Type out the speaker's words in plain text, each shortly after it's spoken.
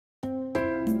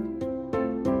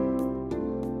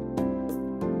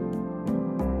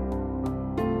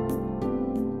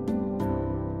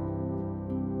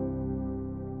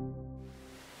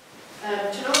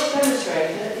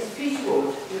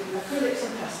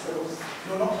pastels.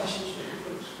 You're not pastels,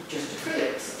 Just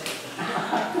acrylics.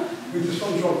 with the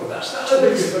sponge roller. That's the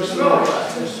biggest question.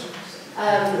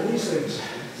 These things.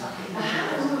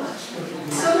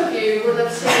 Some of you will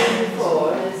have seen him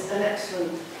before, and is an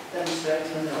excellent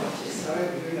demonstrator and artist. Sorry.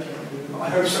 I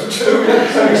hope so too.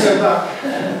 Having said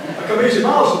that, I can meet him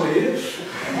miles away here.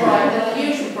 Right, then the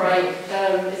usual break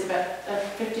is about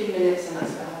 15 minutes, and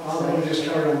that's about half. I'll probably just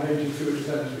carry on painting through it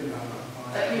then.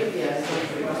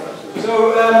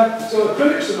 So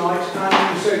acrylics tonight,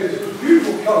 and you say there's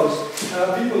beautiful colours.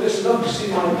 People just love to see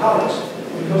my palette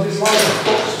because it's like a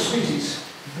box of sweeties.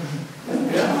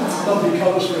 Yeah, lovely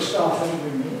colours for a start.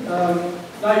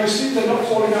 Now you see they're not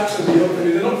falling out of the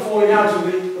opening, they're not falling out of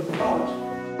the palette.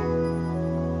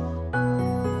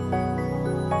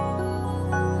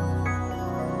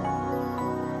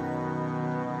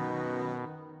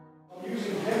 I'm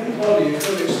using heavy body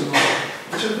acrylics tonight,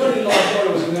 which are very large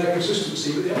oils in their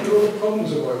consistency, but they have all the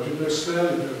problems of oils. There's no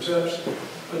smell, there's no touch,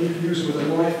 and you can use them with a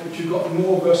knife, but you've got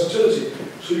more versatility.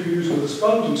 So you can use them with a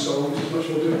sponge and so on, which is much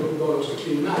more difficult with oils to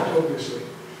clean out, obviously.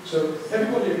 So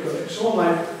heavy body acrylics, all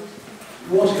my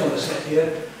watercolour set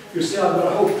here. You'll see I've got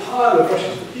a whole pile of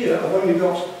brushes, but here I've only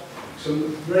got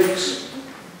some rakes.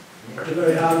 They're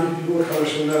very handy, you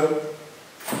watercolours will know.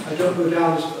 I don't go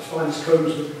down as fine as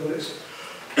combs with acrylics.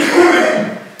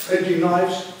 Painting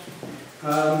knives,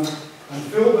 and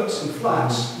filberts and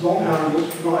flats, long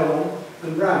handled, nylon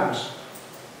and rounds.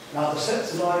 Now the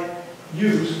sets that I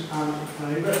use, and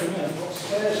I recommend, what's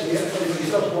spares here, if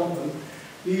anybody does want them,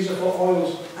 these are for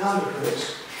oils and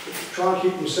acrylics. Try and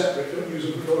keep them separate, don't use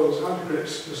them for oils and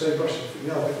acrylics, the same brushes. You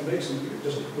know, if it makes them, it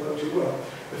doesn't work too well.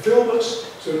 The filberts,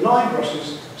 so 9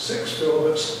 brushes, 6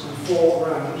 filberts and 4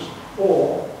 rounds,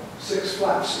 or 6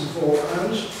 flats and 4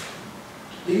 rounds.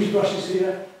 These brushes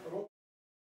here are all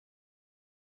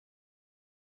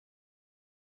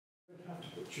have to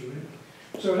put you in.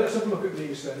 So let's have a look at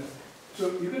these then.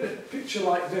 So you get a picture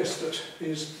like this that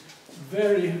is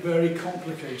very, very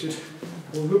complicated,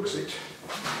 or looks it.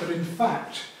 But in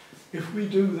fact, if we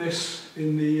do this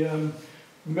in the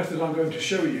method I'm going to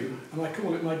show you, and I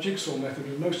call it my jigsaw method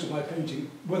in most of my painting,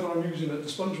 whether I'm using the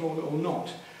sponge roller or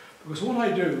not, because what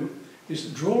I do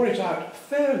is draw it out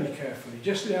fairly carefully,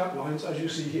 just the outlines as you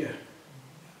see here.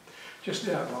 Just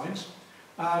the outlines.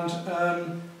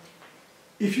 And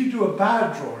if you do a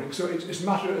bad drawing, so it's a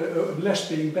matter of less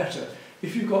being better,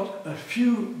 if you've got a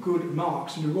few good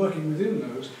marks and you're working within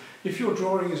those, if your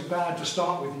drawing is bad to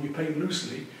start with and you paint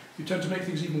loosely, you tend to make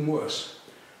things even worse.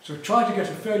 So try to get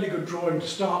a fairly good drawing to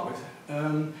start with,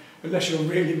 unless you're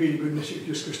really, really good, unless you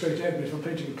just go straight ahead. But if I'm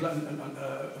painting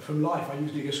from life, I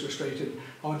usually just go straight in,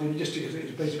 hardly just to get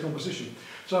into basic composition.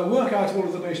 So I work out all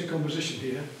of the basic composition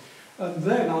here, and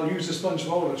then I'll use the sponge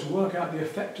roller to work out the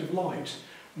effect of light.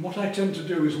 And what I tend to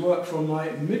do is work from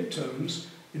my mid-tones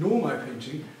in all my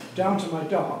painting, down to my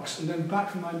darks, and then back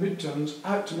from my mid-tones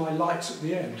out to my lights at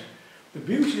the end. The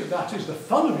beauty of that is, the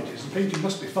fun of it is, and painting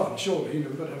must be fun, surely, you know,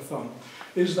 we've got to have fun,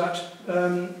 is that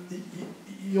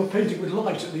you're painting with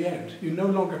light at the end. You no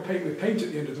longer paint with paint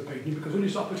at the end of the painting, because when you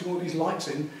start putting all these lights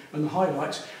in, and the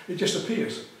highlights, it just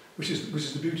appears, which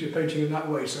is the beauty of painting in that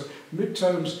way. So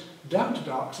mid-tones down to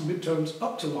darks, and mid-tones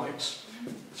up to lights.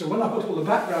 So when I've got all the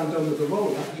background done with the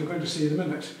roller, as you're going to see in a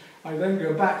minute, I then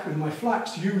go back with my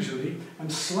flats usually and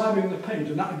slabbing the paint.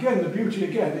 And that again, the beauty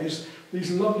again is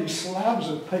these lovely slabs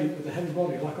of paint with the heavy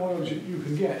body, like oils you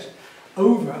can get,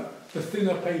 over the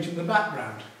thinner paint in the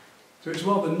background. So it's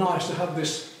rather nice to have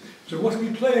this. So what are we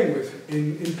playing with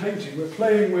in painting? We're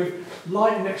playing with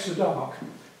light next to dark.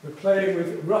 We're playing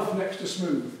with rough next to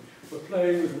smooth. We're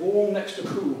playing with warm next to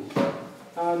cool.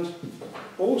 And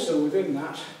also within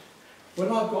that, when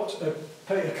I've got a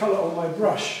colour on my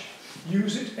brush,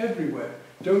 use it everywhere.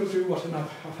 Don't do what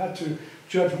I've had to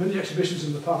judge many exhibitions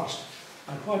in the past.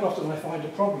 And quite often I find a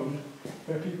problem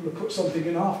where people have put something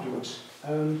in afterwards.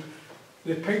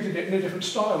 They've painted it in a different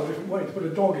style, a different way. They put a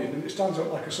dog in and it stands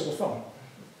out like a sore thumb.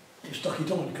 You stuck it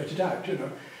on and cut it out, you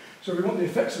know. So we want the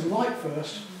effects of light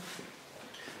first.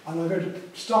 And I'm going to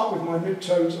start with my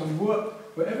mid-tones and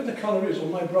work wherever the colour is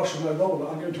on my brush or my roller.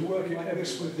 I'm going to work in like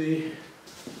this with the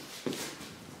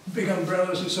big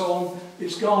umbrellas and so on.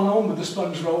 It's gone on with the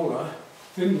sponge roller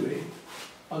thinly,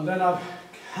 and then I've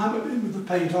hammered in with the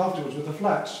paint afterwards with the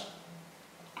flats.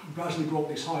 Gradually brought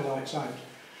these highlights out.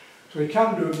 So you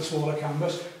can do it with a smaller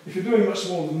canvas. If you're doing much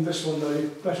smaller than this one, though, you're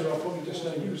better off probably just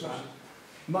use that.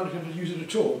 You might not have to use it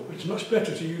at all. It's much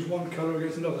better to use one colour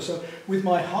against another. So with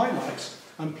my highlights,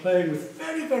 I'm playing with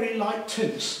very, very light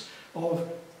tints of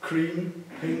cream,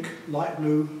 pink, light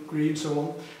blue, green, so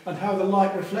on, and how the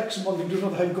light reflects on one thing to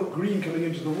another, how you've got green coming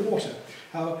into the water,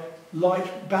 how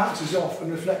light bounces off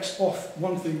and reflects off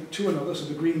one thing to another, so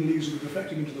the green leaves will be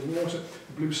reflecting into the water,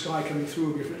 the blue sky coming through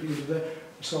will be reflecting into there,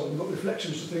 and so on. We've got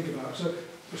reflections to think about. So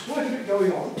there's quite a bit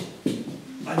going on.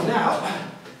 And now,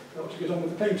 I've got to get on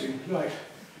with the painting. Right.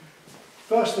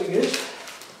 First thing is,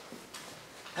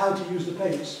 how to use the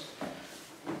paints.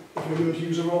 If you're going to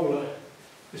use a roller,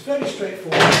 it's very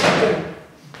straightforward, again,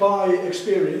 by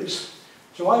experience.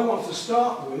 So I want to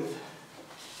start with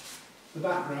the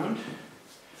background,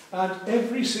 and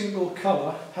every single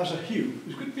colour has a hue.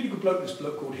 There's a really good bloke, this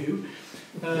bloke called Hugh.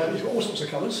 He's got all sorts of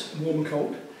colours, warm and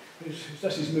cold.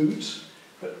 That's his moods.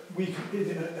 But we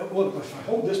can, well, if I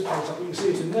hold this part up, you can see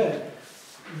it in there.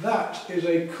 That is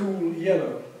a cool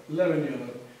yellow, lemon yellow.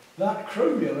 That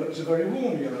chrome yellow is a very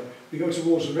warm yellow. We go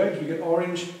towards the red, we get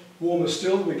orange, warmer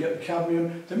still, we get the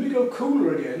cadmium. Then we go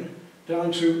cooler again,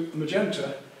 down to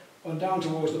magenta, and down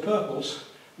towards the purples.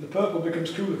 And the purple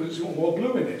becomes cooler because it's got more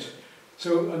blue in it.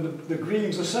 So, and the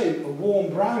green's the same, a warm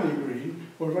browny green,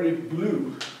 or a very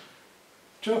blue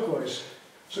turquoise.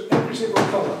 So every single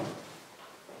colour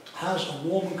has a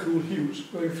warm and cool hues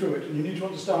going through it, and you need to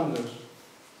understand those.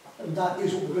 And that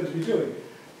is what we're going to be doing,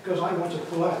 because I want to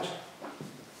pull out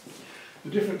the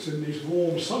difference in these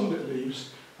warm sunlit leaves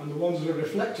and the ones that are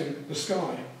reflecting the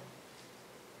sky.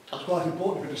 It's quite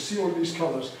important for you to see all of these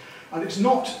colours. And it's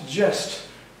not just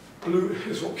blue,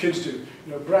 is what kids do.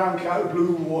 You know, brown cow,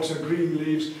 blue water, green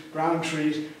leaves, brown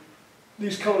trees.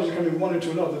 These colours are coming one into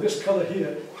another. This colour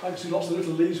here, I can see lots of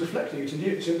little leaves reflecting it. And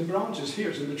here it's in the branches, here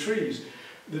it's in the trees.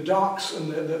 The darks and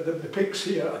the pinks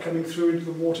here are coming through into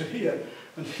the water here.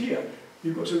 And here,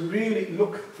 you've got to really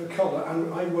look for colour,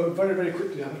 and I work very, very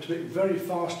quickly. I have to make very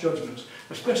fast judgments,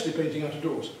 especially painting out of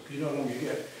doors, because you know how long you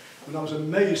get. And I was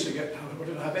amazed to get, what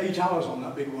did I have, 8 hours on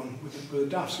that big one with the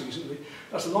DAFs recently.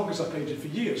 That's the longest I've painted for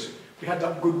years. We had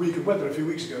that good week of weather a few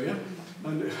weeks ago, yeah?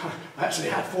 And I actually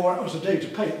had 4 hours a day to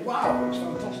paint. Wow, it was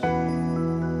fantastic.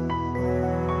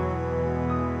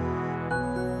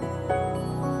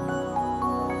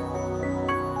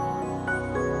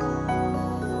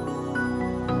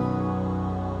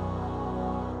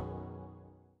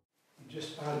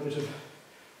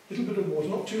 Little bit of water,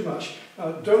 not too much.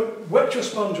 Don't wet your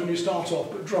sponge when you start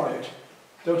off, but dry it.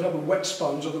 Don't have a wet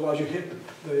sponge, otherwise you hit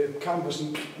the canvas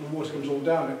and the water comes all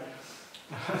down it.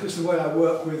 This is the way I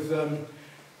work with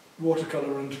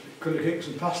watercolour and acrylic inks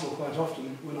and pastel quite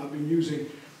often. When I've been using,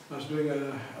 I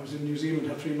was in New Zealand,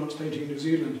 had 3 months painting in New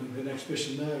Zealand, and did an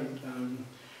exhibition there and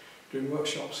doing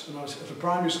workshops. And I was at a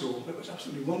primary school. It was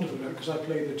absolutely wonderful because I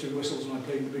played the 2 whistles and I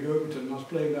played the Big Overton, and I was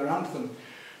playing their anthem.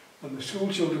 And the school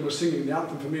children were singing the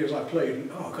anthem for me as I played, and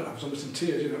oh God, I was almost in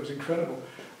tears, you know, it was incredible.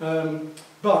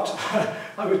 But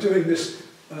I was doing this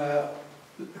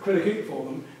acrylic ink for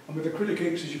them, and with acrylic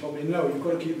inks, as you probably know, you've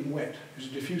got to keep them wet as a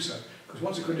diffuser, because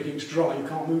once acrylic ink's dry, you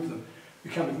can't move them.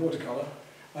 You can with watercolour,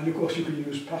 and of course you can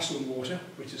use pastel and water,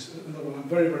 which is another one I'm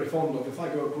very, very fond of. If I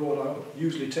go abroad, I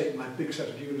usually take my big set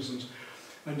of unisons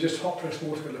and just hot press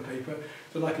watercolour paper,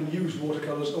 then I can use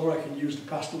watercolours, or I can use the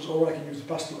pastels, or I can use the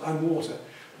pastel and water.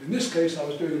 In this case, I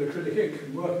was doing an acrylic ink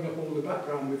and working up all the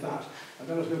background with that, and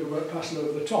then I was going to work pastel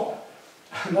over the top.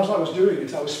 And as I was doing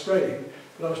it, I was spraying,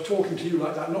 but I was talking to you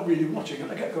like that, not really watching,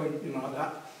 and I kept going, you know, like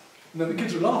that. And then the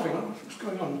kids were laughing, like, what's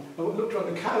going on? I looked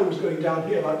around, the cow was going down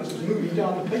here like this, was moving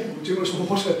down the paper with too much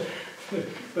water.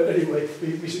 But anyway,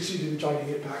 we succeeded in dragging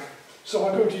it back. So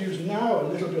I'm going to use now a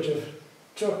little bit of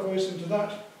turquoise into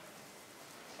that.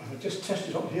 And I just test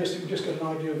it on here so you can just get an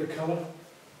idea of the colour.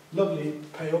 Lovely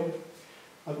pale.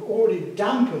 I've already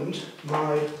dampened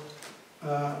my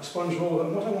sponge roller,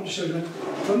 and what I want to show you,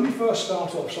 when we first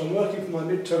start off, so I'm working from my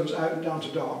midtones out and down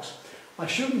to darks, I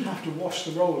shouldn't have to wash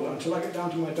the roller until I get down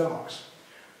to my darks.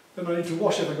 Then I need to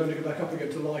wash it if I'm going to go back up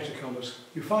again to lighter colours.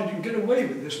 You find you can get away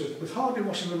with this with hardly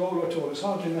washing the roller at all, it's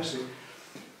hardly messy.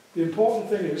 The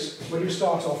important thing is, when you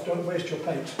start off, don't waste your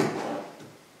paint.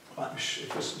 Like,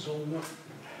 if this is all enough.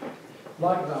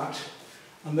 Like that,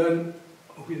 and then,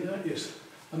 are we there? Yes.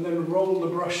 And then roll the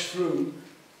brush through,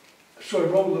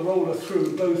 roll the roller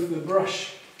through both the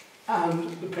brush and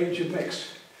the paint you've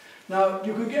mixed. Now,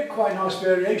 you can get quite nice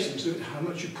variations of how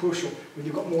much you push, or when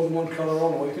you've got more than one colour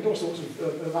on, or you can do all sorts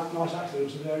of nice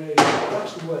accidents and variations.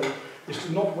 That's the way, is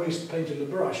to not waste the paint in the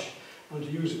brush and to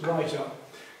use it right up.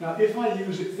 Now, if I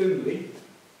use it thinly,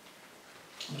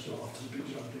 I must have after the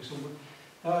picture I'll take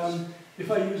somewhere.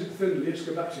 If I use it thinly, let's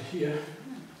go back to here.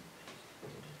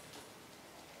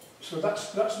 So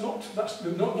that's not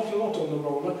a lot on the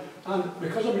roller, and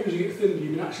because I'm using it thinly,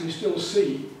 you can actually still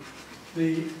see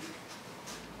the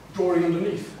drawing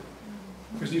underneath.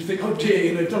 Because you think, oh dear,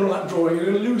 you know, done all that drawing, you're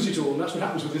going to lose it all, and that's what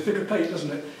happens with the thicker paint,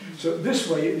 doesn't it? So this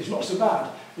way it's not so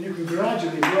bad, and you can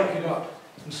gradually work it up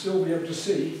and still be able to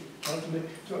see.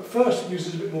 So at first it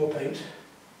uses a bit more paint.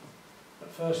 At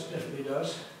first it definitely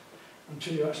does,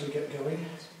 until you actually get going.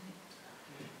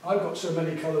 I've got so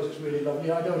many colours, it's really lovely.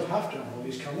 I don't have to have all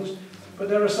these colours, but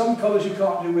there are some colours you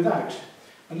can't do without.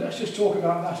 And let's just talk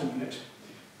about that a minute.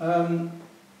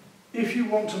 If you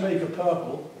want to make a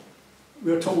purple,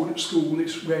 we're told at school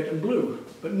it's red and blue,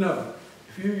 but no.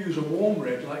 If you use a warm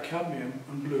red like cadmium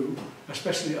and blue,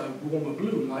 especially a warmer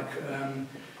blue like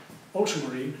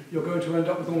ultramarine, you're going to end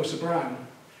up with almost a brown.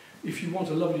 If you want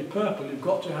a lovely purple, you've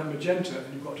got to have magenta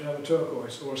and you've got to have a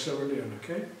turquoise or a cerulean,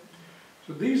 okay?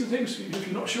 So these are things, if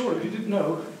you're not sure, if you didn't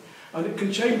know, and it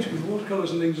can change with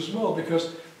watercolours and things as well,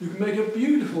 because you can make a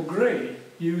beautiful grey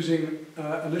using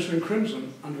a glittering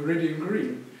crimson and viridian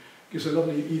green. Gives a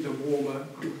lovely either warmer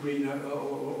green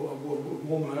or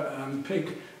warmer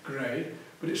pink grey,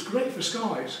 but it's great for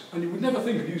skies, and you would never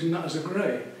think of using that as a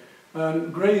grey.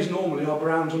 Greys normally are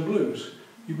browns and blues.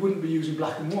 You wouldn't be using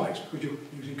black and white because you're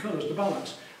using colours to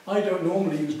balance. I don't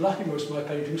normally use black in most of my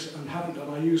paintings and haven't done.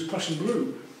 I use Prussian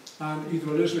blue and either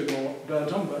alizarin or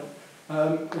burnt umber,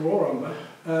 raw umber,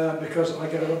 because I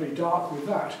get a lovely dark with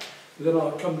that. But then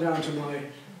I'll come down to my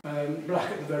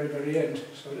black at the very, very end.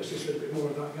 So let's just a little bit more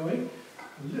of that going.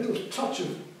 A little touch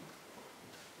of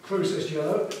processed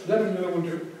yellow. Lemon yellow will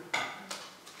do.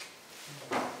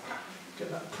 Get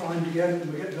that primed again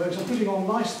and we get going. So I'm putting on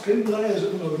nice thin layers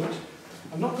at the moment.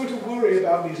 I'm not going to worry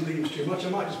about these leaves too much. I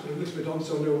might just put a little bit on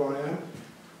so I know where I am.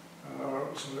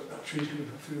 So that tree's going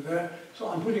to go through there. So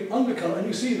I'm putting undercolour, and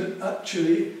you see that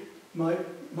actually my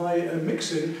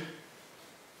mixing,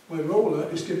 my roller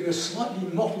is giving a slightly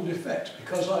mottled effect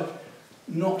because I've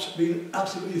not been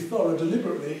absolutely thorough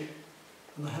deliberately,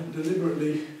 and I haven't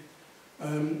deliberately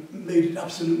made it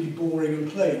absolutely boring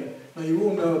and plain. Now you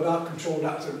all know about controlled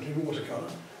accident in watercolour.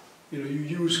 You know, you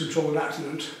use controlled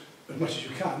accident as much as you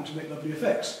can to make lovely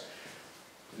effects.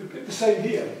 A bit the same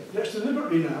here. Let's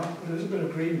deliberately now put a little bit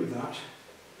of green with that,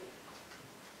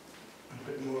 and a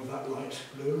bit more of that light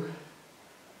blue.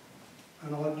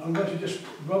 And I'm going to just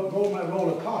roll my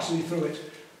roller partially through it,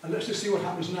 and let's just see what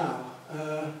happens now.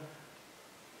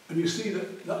 And you see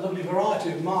that lovely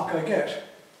variety of mark I get.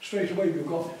 Straight away we've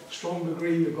got stronger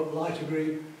green, we've got lighter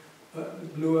green,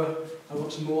 bluer. I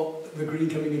want some more of the green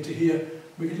coming into here.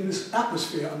 We're getting this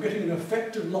atmosphere. I'm getting an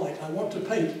effect of light. I want to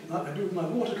paint, like I do with my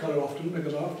watercolour often,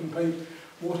 because I often paint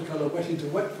watercolour wet into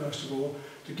wet first of all,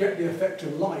 to get the effect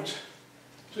of light.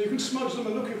 So you can smudge them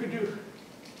and look, you can do.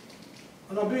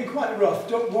 And I'm being quite rough.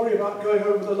 Don't worry about going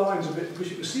over the lines a bit, because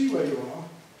you can see where you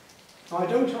are. I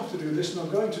don't have to do this, and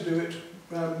I'm going to do it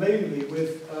mainly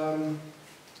with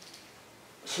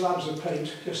slabs of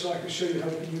paint, just so I can show you how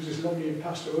you can use this lovely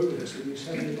impasto over this with these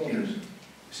heavenly bodies.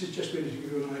 This is just really to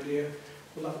give you an idea.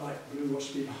 Well, that light blue wants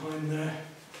to be behind there.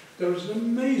 There is an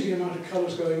amazing amount of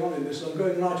colours going on in this. I'm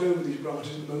going right over these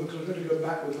branches at the moment because I'm going to go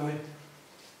back with my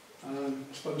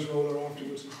sponge roller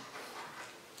afterwards.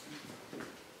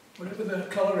 Whatever the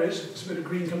colour is, there's a bit of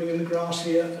green coming in the grass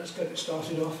here. Let's get it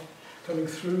started off, coming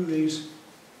through these,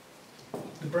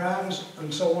 the browns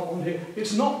and so on here.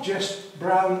 It's not just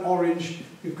brown, orange.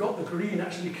 You've got the green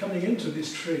actually coming into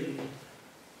this tree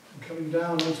and coming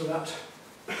down onto that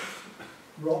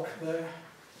rock there.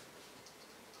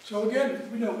 So again,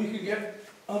 you know, we can get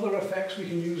other effects. We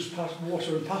can use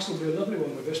water, and pastel will be a lovely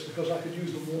one with this because I could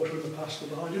use the water and the pastel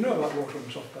behind. You know about water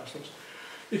and soft pastels.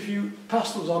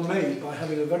 Pastels are made by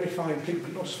having a very fine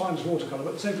pigment, not as fine as watercolour,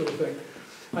 but the same sort of thing.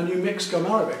 And you mix gum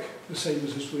arabic, the same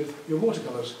as this with your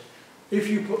watercolours. If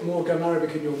you put more gum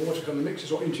arabic in your watercolour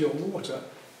mixes or into your water,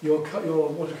 your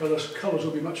watercolour colours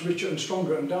will be much richer and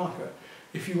stronger and darker.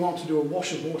 If you want to do a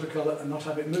wash of watercolour and not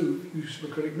have it move, use some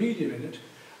acrylic medium in it,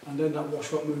 and then that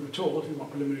wash won't move at all if you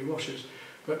want preliminary washes.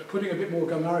 But putting a bit more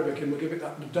gum arabic in will give it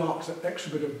that dark, that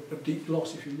extra bit of deep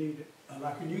gloss if you need it. And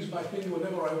I can use my finger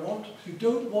whenever I want. If you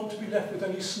don't want to be left with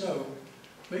any snow,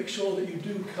 make sure that you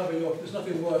do cover your... There's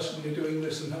nothing worse when you're doing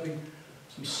this than having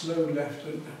some snow left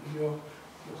and the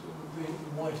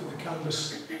white of the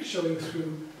canvas showing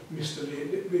through mistily.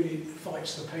 It really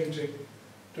fights the painting.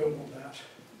 Don't want that.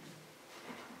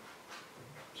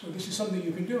 So this is something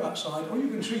you can do outside, or you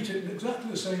can treat it in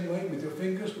exactly the same way with your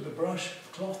fingers, with a brush,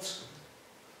 cloths.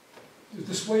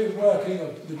 This way of working,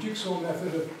 the jigsaw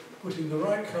method of putting the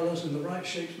right colours and the right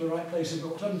shapes in the right places,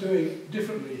 but what I'm doing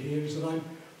differently here is that I'm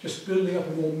just building up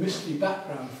a more misty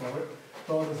background for it,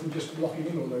 rather than just blocking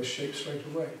in all those shapes straight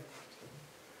away.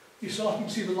 You're starting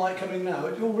to see the light coming now.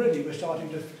 Already we're starting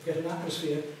to get an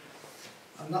atmosphere,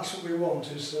 and that's what we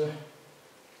want, is the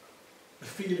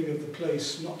feeling of the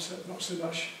place, not so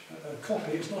much a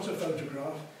copy, it's not a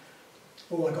photograph,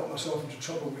 Oh, I got myself into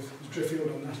trouble with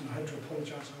Driffield on that and I had to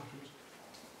apologise afterwards.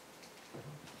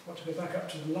 I've got to go back up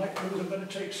to the light blues. I'm going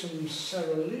to take some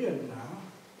cerulean now.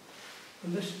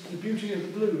 And this is the beauty of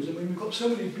the blues. I mean, we've got so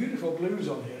many beautiful blues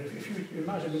on here. If you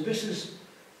imagine, and it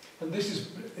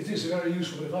is very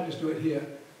useful, but if I just do it here,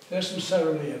 there's some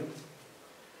cerulean,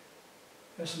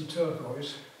 there's some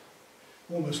turquoise,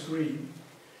 almost green.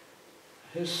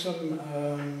 Here's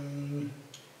some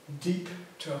deep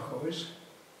turquoise.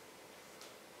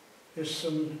 Here's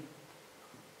some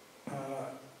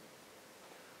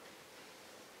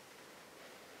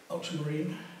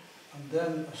ultramarine, and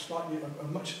then a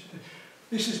much.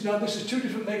 This is two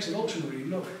different makes of ultramarine.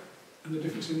 Look, and the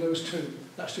difference in those two.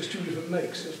 That's just two different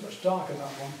makes. It's much darker,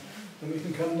 that one. Then we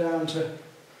can come down to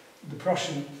the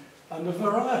Prussian, and the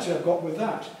variety I've got with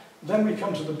that. Then we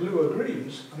come to the bluer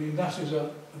greens. I mean, that is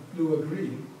a bluer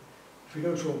green. If we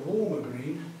go to a warmer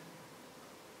green,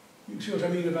 you can see what I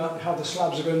mean about how the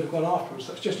slabs are going to go on afterwards.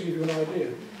 That's just to give you an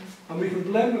idea. And we can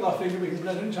blend with our finger. We can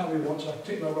blend anytime we want. So I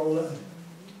take my roller and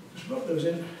just rub those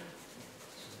in.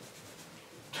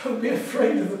 Don't be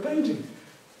afraid of the painting.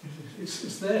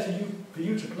 It's there for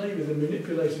you to play with and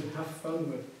manipulate and have fun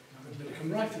with. I'm going to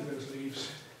come right through those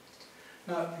leaves.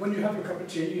 Now, when you have your cup of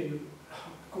tea in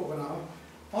a quarter of an hour,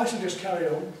 I shall just carry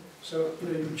on. So you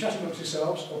can chat amongst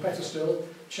yourselves, or better still,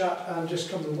 chat and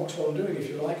just come and watch what I'm doing if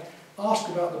you like. Ask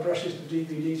about the brushes, the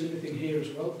DVDs, anything here as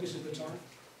well. This is the time.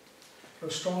 Go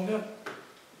stronger,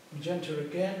 magenta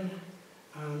again,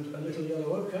 and a little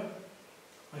yellow ochre.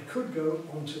 I could go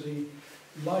onto the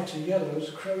lighter yellows,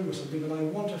 chrome or something, but I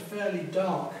want a fairly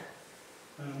dark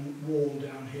warm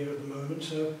down here at the moment,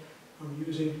 so I'm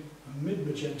using a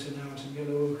mid-magenta now to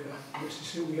yellow ochre. Let's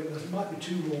see what we get. It might be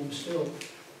too warm still.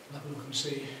 I'll have a look and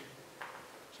see.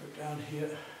 So down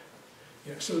here,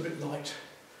 yeah, it's still a bit light,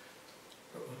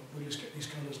 but we'll just get these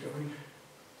colours going.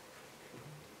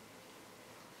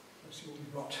 Let's see what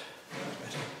we've got.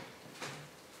 That's better.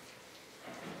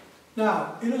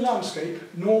 Now, in a landscape,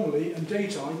 normally, in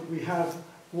daytime, we have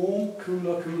warm,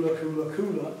 cooler, cooler, cooler,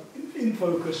 cooler, in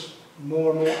focus,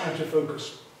 more and more out of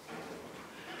focus.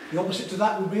 The opposite to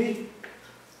that would be,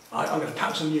 I'm going to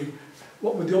pounce on you,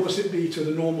 what would the opposite be to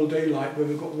the normal daylight, where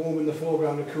we've got warm in the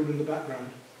foreground and cool in the background?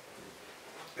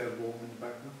 Warm in the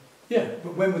background? Yeah,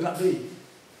 but when would that be?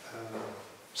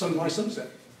 Sunrise, sunset.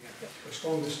 Yeah. Or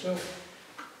stronger still.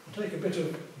 I'll take a bit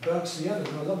of burnt sienna,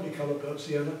 a lovely colour burnt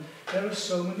sienna. There are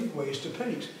so many ways to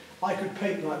paint. I could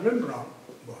paint like Rembrandt,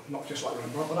 well, not just like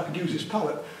Rembrandt, but I could use this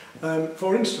palette.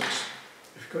 For instance,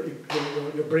 if you've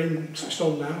got your brain switched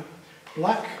on now,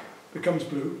 black becomes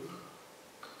blue,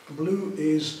 blue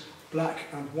is black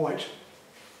and white,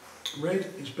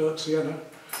 red is burnt sienna,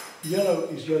 yellow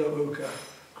is yellow ochre,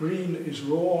 green is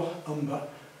raw umber,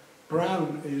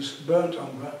 brown is burnt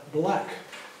umber, black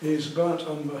is burnt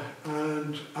umber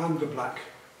and the black,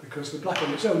 because the black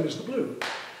on its own is the blue.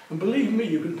 And believe me,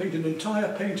 you can paint an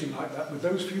entire painting like that with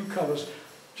those few colours,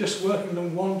 just working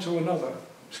them one to another.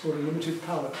 It's called a limited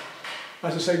palette.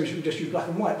 As I say, we should just use black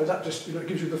and white, but that just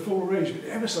gives you the full range. It's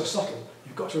ever so subtle.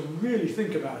 You've got to really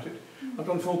think about it. I've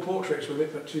done full portraits with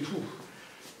it, but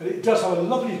and it does have a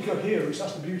lovely coherence.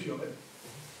 That's the beauty of it.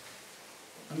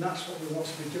 And that's what we want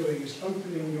to be doing, is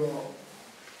opening your...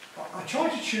 I try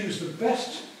to choose the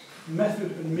best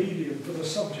method and medium for the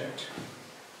subject.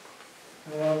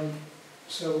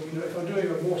 So, if I'm doing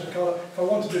a watercolour, if I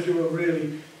wanted to do a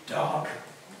really dark,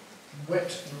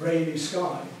 wet, rainy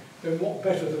sky, then what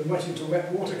better than wet into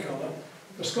wet watercolour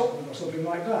for Scotland or something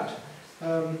like that.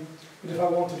 But if I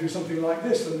want to do something like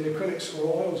this, then the acrylics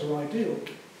or oils are ideal.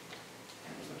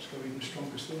 Let's go even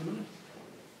stronger still a minute.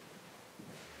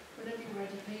 Whenever you're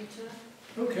ready, Peter.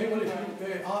 Okay, well,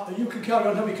 if you can carry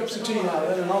on having cups of tea now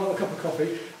then, and I'll have a cup of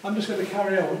coffee. I'm just going to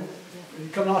carry on. You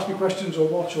come and ask me questions or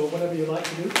watch or whatever you like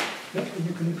to do. Yep,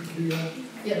 you can do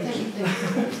yeah, thank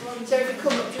you. So if you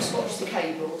come up, just watch the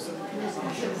cables.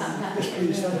 yes,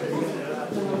 please.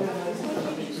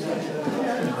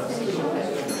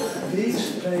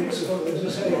 These paints, as I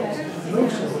say,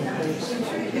 most of them paints,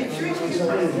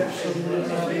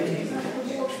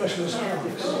 specialist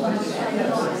graphics.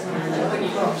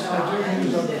 I do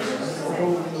use others,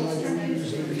 gold, and I do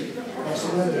use the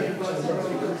ceramic.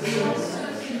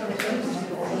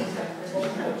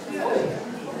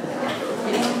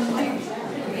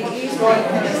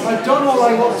 I've done all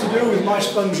I want to do with my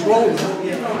sponge roller.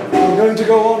 I'm going to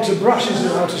go on to brushes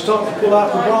now to start to pull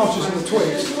out the branches and the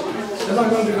twigs. Then I'm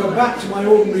going to go back to my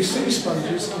ordinary sea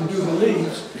sponges and do the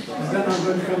leaves. And then I'm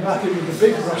going to come back in with the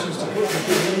big brushes to put the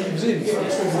big leaves in. So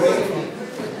that's going to work fun.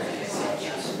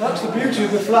 That's the beauty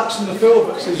of the flats and the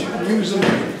filberts, is you can use them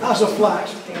as a flat,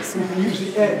 you can use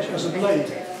the edge as a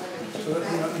blade. So,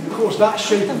 and of course, that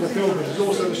shape of the filbert is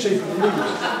also the shape of the leaves.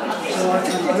 So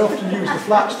I often use the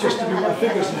flats just to do my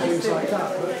figures and things like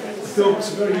that. But the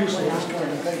filberts are very useful in this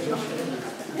kind of painting.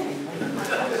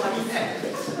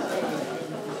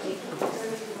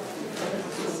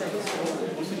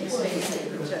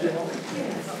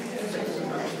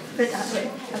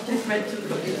 I've just read to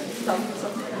put some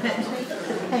something.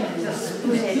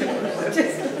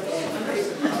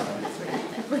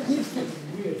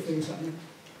 Weird things happening.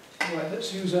 Right,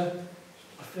 let's use a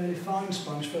fairly fine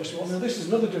sponge first of all. Now this is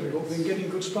another difficult thing, getting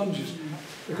good sponges,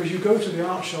 because you go to the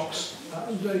art shops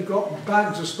and they've got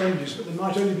bags of sponges, but there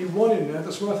might only be one in there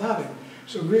that's worth having.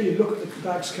 So really look at the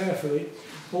bags carefully,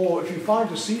 or if you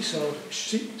find a seashell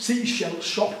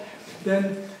shop,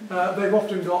 then they've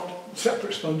often got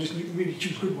separate sponges and you can really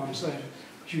choose good ones there.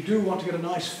 But you do want to get a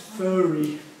nice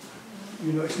furry,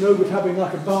 it's no good having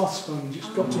like a bath sponge, it's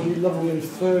got to be lovely and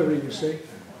furry, you see.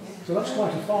 So that's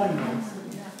quite a fine one.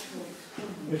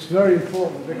 It's very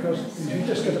important because if you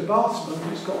just get a bath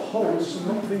sponge, it's got holes and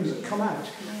not things that come out.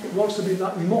 It wants to be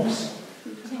like moss,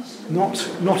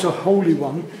 not a holy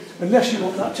one, unless you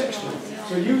want that texture.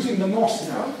 So using the moss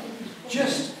now,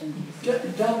 just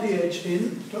get down the edge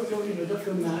in, don't go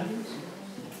mad,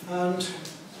 and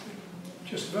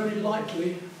just very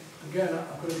lightly, again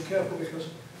I've got to be careful because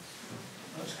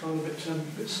that's kind of a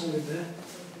bit solid there.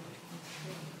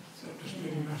 So it doesn't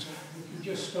really matter. You can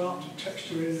just start to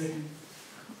texture in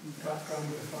the background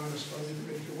with a finer sponge and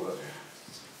begin to work.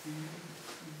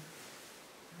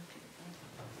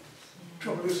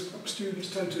 Trouble is, students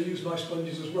tend to use my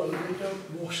sponges as well, and they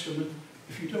don't wash them. And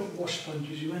if you don't wash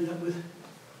sponges, you end up with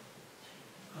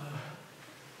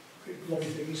big blobby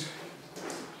things.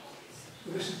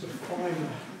 So this is the finer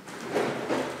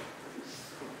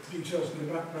details in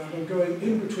the background. I'm going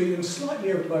in between and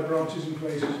slightly over my branches in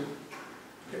places.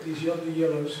 Get these lovely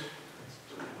yellows.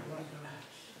 Right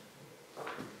there.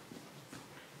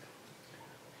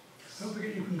 Don't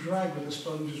forget you can drag with the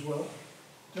sponge as well.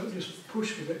 Don't just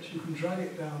push with it, you can drag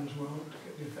it down as well to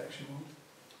get the effects you want.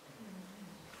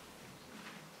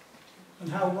 And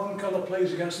how one colour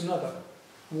plays against another.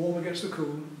 Warm against the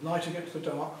cool, light against the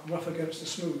dark, rough against the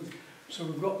smooth. So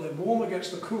we've got the warm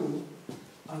against the cool,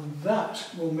 and that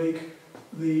will make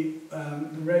the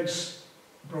reds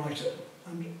brighter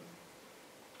and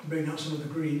bring out some of the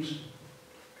greens.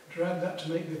 Drag that to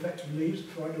make the effect of leaves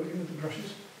before I go in with the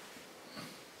brushes.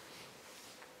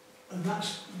 And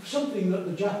that's something that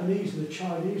the Japanese and the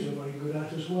Chinese are very good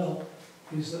at as well,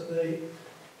 is that they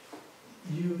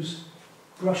use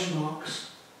brush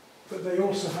marks, but they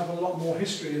also have a lot more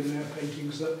history in their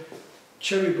paintings. That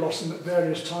cherry blossom at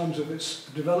various times of its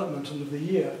development and of the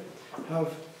year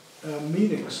have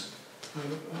meanings.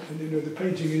 And the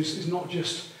painting is not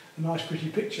just a nice pretty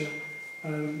picture,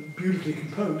 beautifully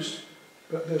composed,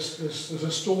 but there's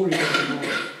a story going on.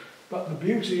 But the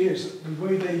beauty is that the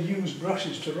way they use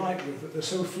brushes to write with, that they're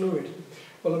so fluid.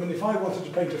 Well, I mean, if I wanted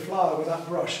to paint a flower with that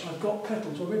brush, I've got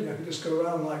petals already. I can just go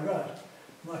around like that,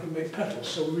 and I can make petals.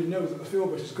 So we know that the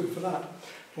filbert is good for that.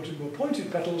 Wanted more pointed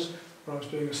petals, where I was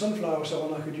doing a sunflower or so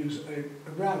on, I could use a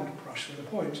round brush with a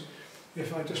point.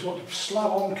 If I just want to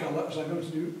slab on colour, as I'm going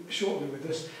to do shortly with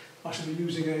this, I should be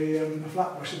using a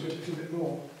flat brush a little bit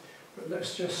more. But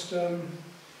let's just have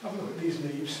a look at these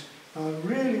leaves. Now, I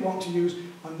really want to use,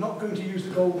 I'm not going to use the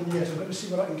golden yet, I'm going to see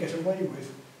what I can get away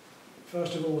with.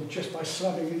 First of all, just by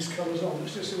slabbing these colours on,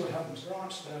 let's just see what happens.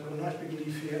 Right, so I've got a nice big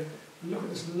leaf here. And look at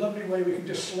this lovely way we can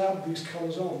just slab these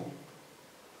colours on.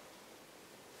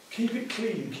 Keep it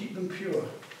clean, keep them pure.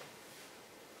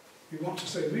 We want to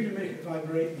say, really make it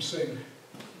vibrate and sing.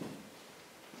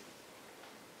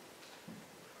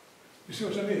 You see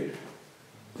what I mean?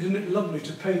 Isn't it lovely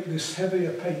to paint this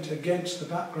heavier paint against the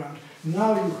background?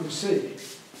 Now you can see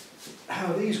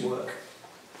how these work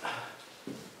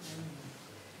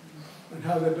and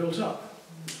how they're built up.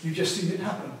 You've just seen it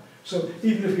happen. So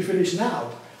even if we finish now,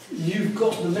 you've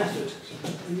got the method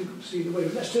and you can see the way.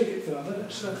 But let's take it further.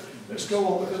 Let's go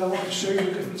on, because I want to show you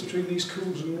the difference between these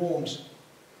cools and warms.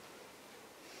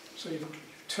 So you've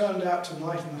turned out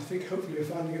tonight, and I think hopefully you're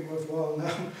finding it worthwhile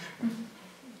now.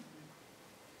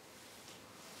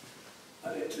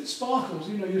 It sparkles,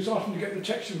 you're starting to get the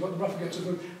texture, but the rough against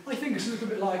the wood. I think it's a little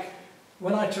bit like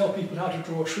when I tell people how to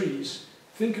draw trees.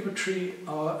 Think of a tree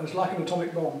as like an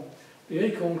atomic bomb. The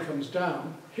acorn comes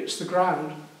down, hits the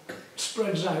ground,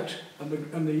 spreads out,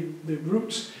 and the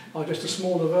roots are just a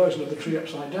smaller version of the tree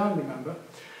upside down, remember.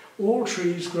 All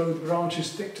trees grow the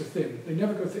branches thick to thin. They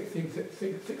never go thick,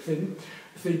 thin.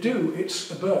 If they do, it's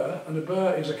a burr, and a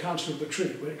burr is a cancer of the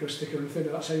tree, where it goes thicker and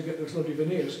thinner. That's how you get those lovely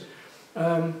veneers.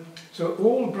 So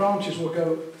all branches will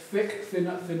go thick,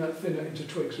 thinner, thinner, thinner into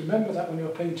twigs. Remember that when you're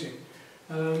painting.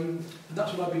 And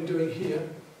that's what I've been doing here.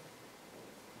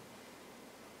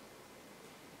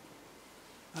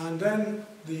 And then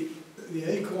the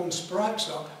acorn sprouts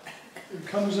up, it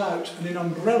comes out, and in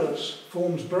umbrellas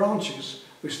forms branches,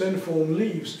 which then form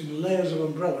leaves in layers of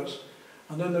umbrellas.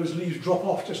 And then those leaves drop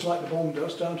off just like the bomb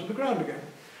does down to the ground again.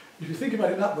 If you think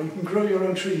about it that way, you can grow your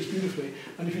own trees beautifully.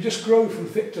 And if you just grow from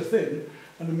thick to thin,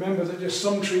 and remember that just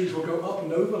some trees will go up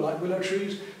and over like willow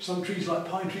trees, some trees like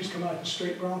pine trees come out in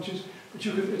straight branches, but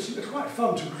you can, it's quite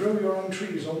fun to grow your own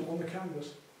trees on the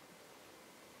canvas.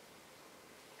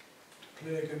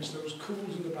 Play against those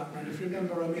cools in the background. If you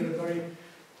remember, I made a very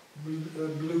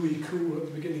bluey cool at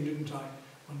the beginning, didn't I?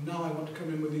 And now I want to come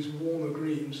in with these warmer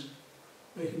greens,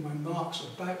 making my marks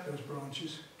about those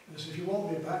branches. And so if you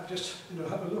want me back, just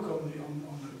have a look on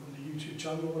the YouTube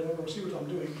channel or whatever, or see what I'm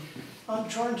doing. And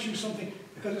try and choose something,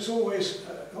 because it's always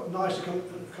nice to come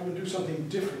and do something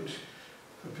different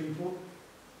for people.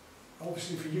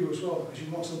 Obviously for you as well, because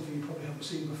you want something you probably haven't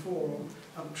seen before or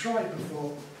haven't tried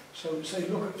before. So say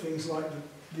look at things like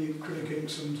the acrylic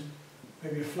inks and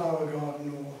maybe a flower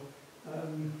garden or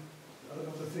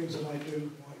other things that I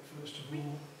do. White first of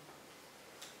all.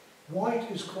 White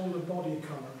is called a body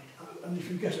colour, and if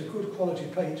you get a good quality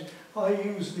paint, I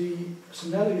use the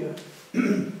Sennelier,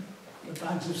 the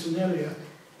bags of Sennelier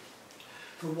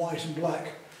for white and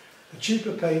black. The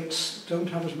cheaper paints don't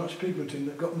have as much pigment in,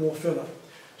 they've got more filler.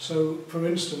 So for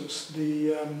instance,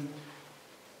 the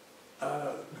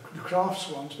crafts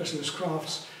one, specialist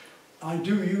crafts, I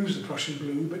do use the Prussian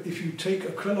blue, but if you take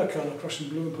acrylic Prussian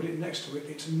blue and put it next to it,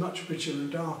 it's much richer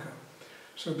and darker.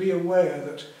 So be aware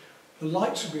that the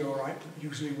lights will be alright,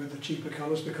 usually with the cheaper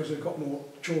colours, because they've got more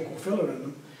chalk or filler in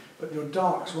them, but your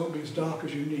darks won't be as dark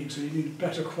as you need, so you need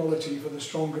better quality for the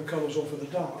stronger colours or for the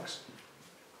darks.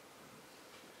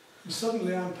 And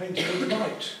suddenly I'm painting with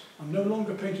light. I'm no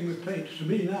longer painting with paint. To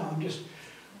me now, I'm just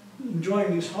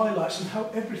enjoying these highlights and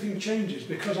how everything changes,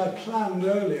 because I planned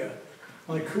earlier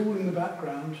my cool in the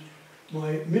background,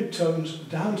 my mid-tones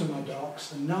down to my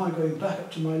darks, and now I'm going back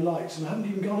up to my lights, and I haven't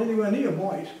even gone anywhere near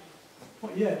white.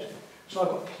 Not yet. So I've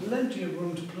got plenty of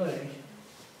room to play.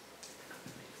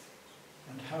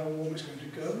 And how warm it's going to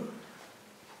go.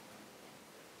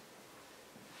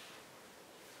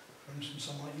 For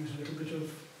instance, I might use a little bit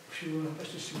of pure,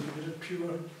 let's just see a little bit of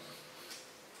pure,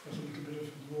 there's a little bit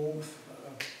of warmth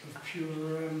of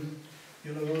pure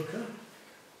yellow ochre.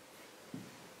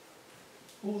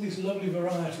 All these lovely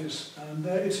varieties, and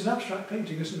it's an abstract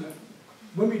painting, isn't it?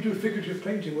 When we do figurative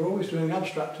painting, we're always doing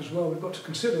abstract as well. We've got to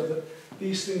consider that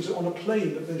these things are on a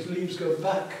plane, that those leaves go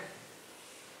back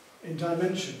in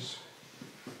dimensions.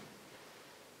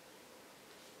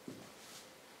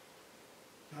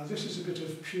 Now this is a bit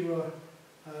of pure,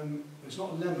 it's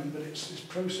not lemon, but it's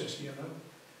processed yellow,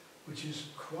 which is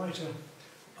quite a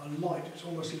light, it's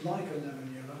almost like a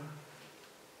lemon yellow.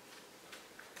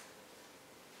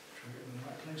 Try to get it in the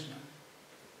right place now.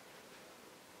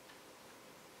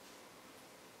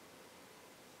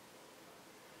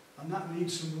 And that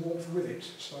needs some warmth with it,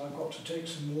 so I've got to take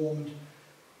some warm and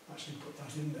actually put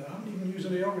that in there. I haven't even used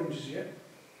any oranges yet.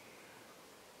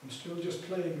 I'm still just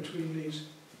playing between these.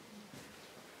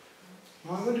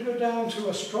 Now I'm going to go down to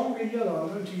a stronger yellow. I'm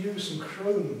going to use some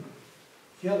chrome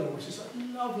yellow, which is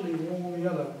a lovely warm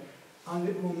yellow, and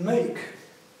it will make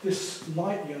this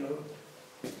light yellow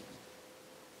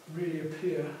really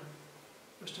appear.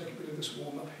 Let's take a bit of this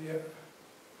warm up here.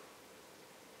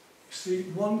 See,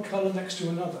 one colour next to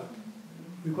another.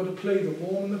 We've got to play the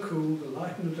warm and the cool, the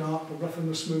light and the dark, the rough and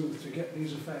the smooth to get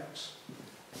these effects.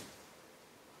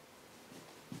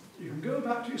 You can go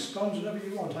back to your sponge whenever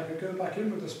you want. I could go back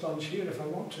in with the sponge here if I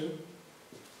want to.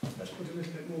 Let's put a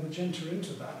little bit more magenta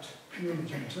into that, pure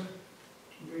magenta. To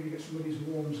really get some of these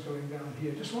warms going down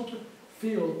here. Just want to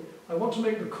feel, I want to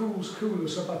make the cools cooler,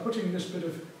 so by putting this bit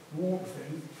of warmth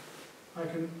in, I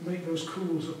can make those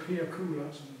cools appear cooler.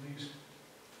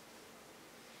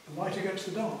 The light against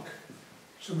the dark.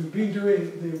 So we've been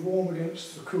doing the warm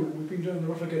against the cool, we've been doing the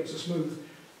rough against the smooth.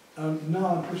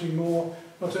 Now I'm putting more,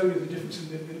 not only the difference in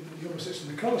the opposites in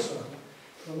the colour circle,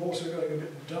 but I'm also going a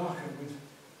bit darker with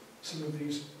some of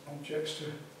these objects to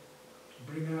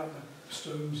bring out the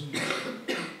stones. And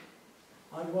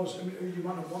you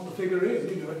might not want the figure in,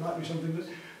 it might be something that,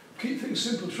 keep things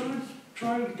simple,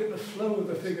 try and get the flow of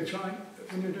the figure,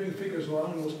 when you're doing figures or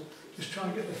animals, just try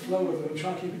and get the flow of them and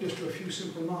try and keep it just to a few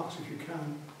simple marks if you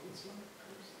can.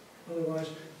 Otherwise,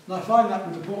 and I find that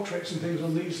with the portraits and things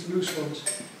on these loose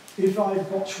ones, if I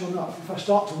botch one up, if I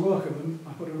start to work on them,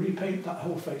 I've got to repaint that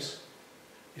whole face.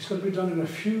 It's got to be done in a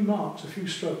few marks, a few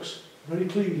strokes, very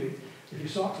cleanly, If you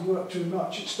start to work too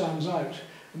much, it stands out.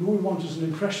 And all we want is an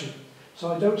impression.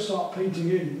 So I don't start painting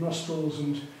in nostrils,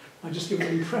 and I just give an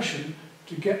impression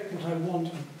to get what I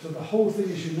want. So the whole thing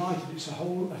is united. It's a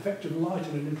whole effect of light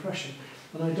and an impression.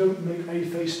 And I don't make a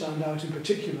face stand out in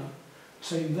particular.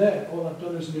 Same there. All I've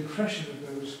done is an impression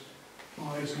of those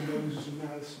eyes and noses and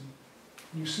mouths.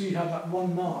 And you see how that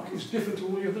one mark is different to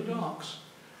all the other darks.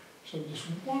 So just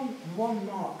one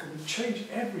mark can change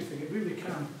everything. It really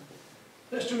can.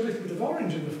 Let's do a little bit of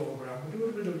orange in the foreground. We'll do a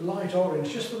little bit of light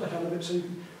orange just for the hell of it, so you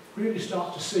can really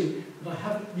start to see that I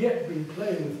haven't yet been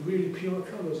playing with really pure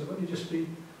colours. I've only just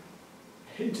been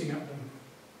hinting at them.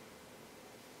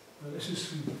 This is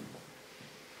some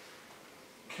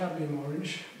cadmium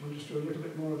orange. We'll just do a little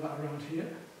bit more of that around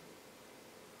here,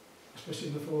 especially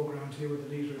in the foreground here where the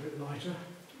leaves are a bit lighter.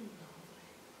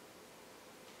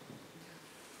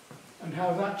 And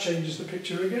how that changes the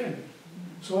picture again.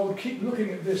 So I would keep looking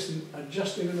at this and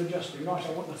adjusting and adjusting. Right,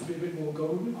 I want that to be a bit more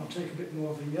golden. I'll take a bit more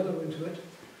of the yellow into it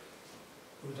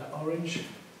with that orange,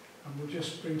 and we'll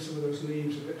just bring some of those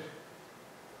leaves a bit.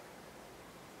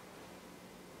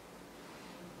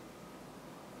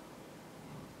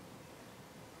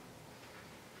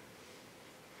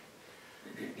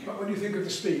 But when you think of the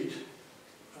speed,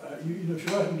 you know, if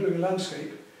you're out and doing a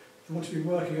landscape, you want to be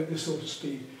working at this sort of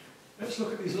speed. Let's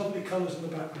look at these lovely colours in the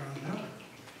background now.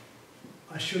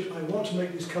 I want to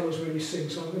make these colours really sing,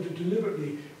 so I'm going to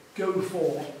deliberately go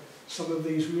for some of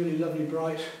these really lovely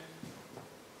bright,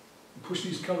 push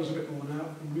these colours a bit more now,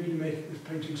 and really make this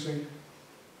painting sing.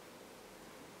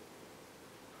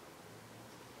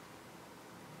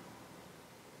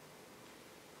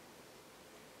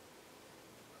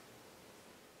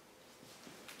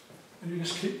 And you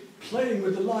just keep playing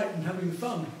with the light and having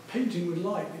fun, painting with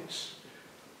light.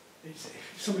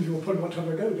 Some of you will probably want to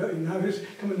have a go, don't you? Now, just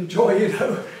come and enjoy, you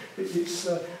know. This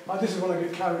is when I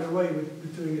get carried away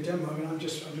with doing a demo, and I'm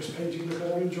just painting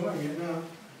because I'm enjoying it now.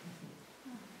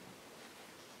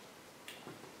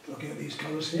 Looking at these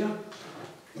colours here,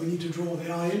 we need to draw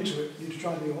the eye into it. We need to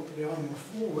try to put the eye more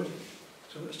forward.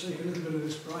 So let's take a little bit of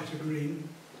this brighter green.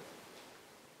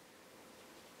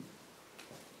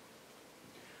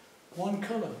 One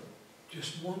colour,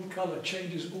 just one colour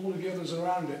changes all of the others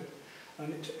around it.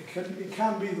 And it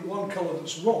can be the one colour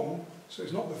that's wrong, so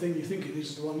it's not the thing you think it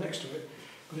is, the one next to it,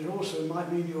 but it also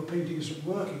might mean your painting isn't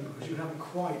working because you haven't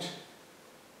quite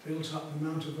built up the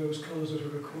amount of those colours that are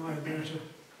required there to.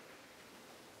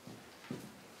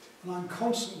 And I'm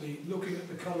constantly looking at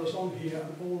the colours on here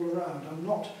and all around. I'm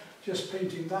not just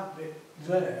painting that bit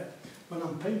there. When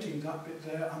I'm painting that bit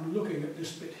there, I'm looking at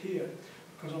this bit here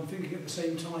because I'm thinking at the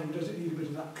same time, does it need a bit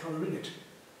of that colour in it?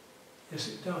 Yes,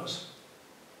 it does.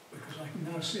 Because I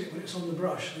can now see it when it's on the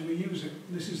brush, and we use it.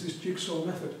 This is this jigsaw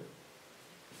method.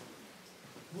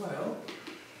 Well,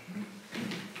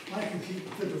 I can keep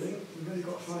fiddling. We've only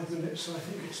got 5 minutes, so I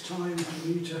think it's time for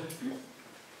me to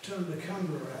turn the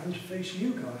camera around, face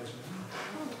you guys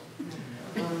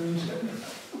now. And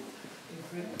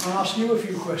I'll ask you a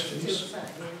few questions.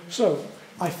 So,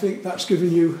 I think that's given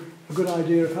you a good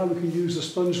idea of how we can use the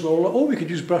sponge roller, or we could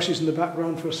use brushes in the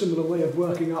background for a similar way of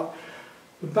working up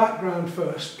the background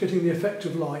first, getting the effect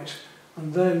of light,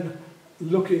 and then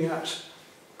looking at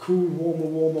cool, warmer,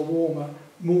 warmer, warmer,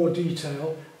 more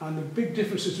detail, and the big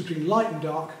differences between light and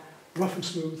dark, rough and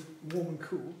smooth, warm and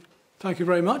cool. Thank you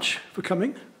very much for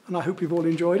coming, and I hope you've all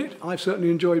enjoyed it. I've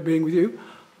certainly enjoyed being with you.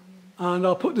 And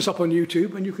I'll put this up on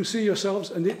YouTube, and you can see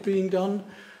yourselves and it being done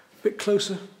a bit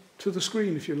closer to the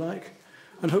screen, if you like.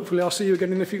 And hopefully I'll see you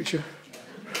again in the future.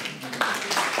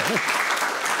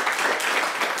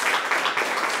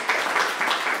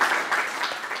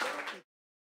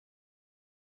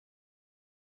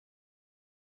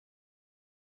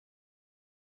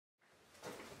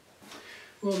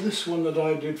 Well, this one that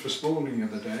I did for Spalding the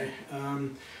other day,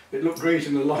 it looked great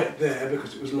in the light there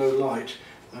because it was low light,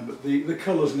 but the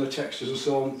colours and the textures and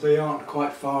so on, they aren't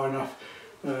quite far enough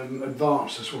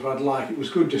advanced as what I'd like. It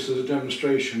was good just as a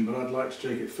demonstration, but I'd like to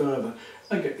take it further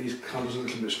and get these colours a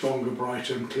little bit stronger,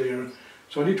 brighter and clearer.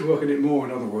 So I need to work on it more,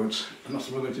 in other words, and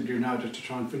that's what I'm going to do now, just to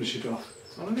try and finish it off.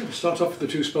 Well, I'm going to start off with the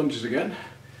 2 sponges again.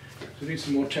 So I need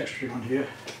some more texturing on here,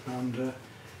 and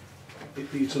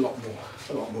it needs a lot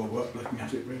more work looking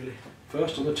at it, really.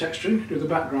 First on the texturing, do the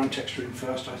background texturing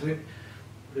first, I think.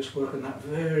 Just work on that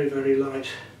very, very light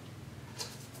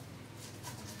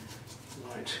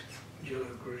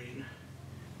yellow-green.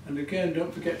 And again,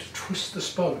 don't forget to twist the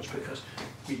sponge because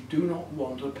we do not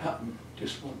want a pattern,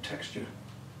 just want texture.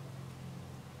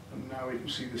 And now we can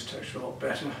see this texture a lot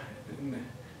better in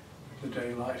the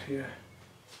daylight here.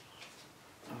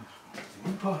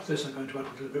 One part of this I'm going to add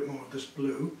a little bit more of this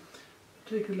blue.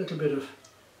 take a little bit of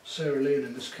cerulean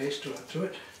in this case to add to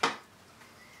it,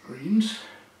 greens,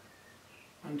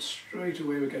 and straight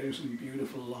away we're getting some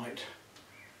beautiful light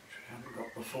which we haven't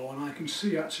got before, and I can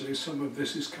see actually some of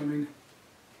this is coming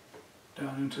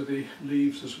down into the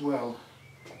leaves as well,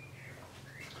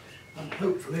 and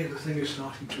hopefully the thing is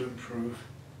starting to improve.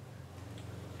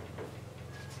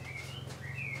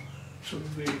 So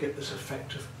we really get this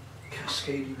effect of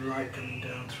cascading light coming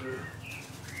down through.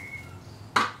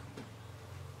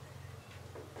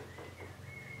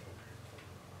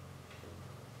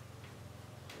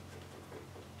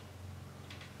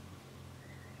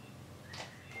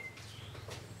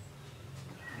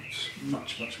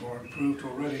 It's much more improved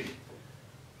already.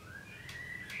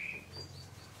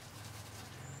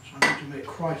 So I'm going to make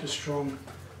quite a strong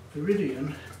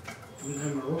viridian with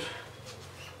emerald.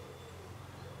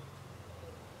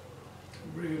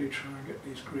 Really try and get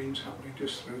these greens happening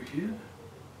just through here.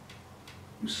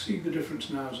 You see the difference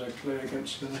now as I play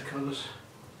against thinner colours.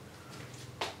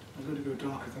 I'm going to go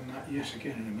darker than that yet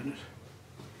again in a minute.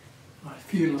 I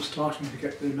feel I'm starting to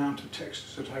get the amount of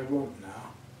textures that I want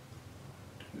now.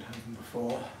 Didn't have them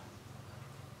before.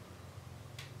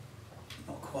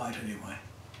 Not quite anyway.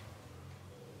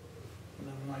 And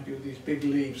then when I do these big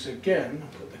leaves again,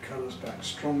 I put the colours back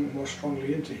more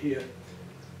strongly into here,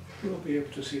 you'll be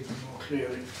able to see them more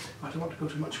clearly. I don't want to go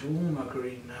to much warmer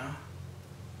green now.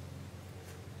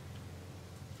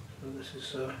 So this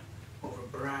is more of a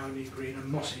browny green, a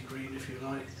mossy green if you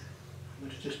like. I'm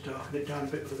going to just darken it down a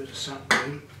bit with a bit of sap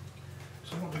green.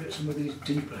 So I want to get some of these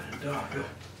deeper and darker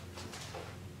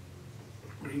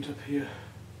greens up here,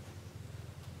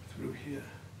 through here.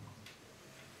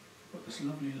 Got this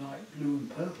lovely light blue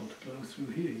and purple to glow through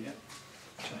here yet,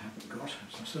 which I haven't got,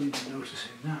 so I'm suddenly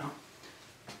noticing now.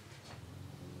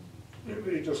 It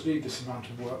really does need this amount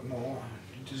of work more,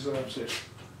 it deserves it.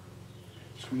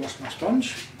 Just going to wash my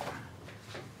sponge.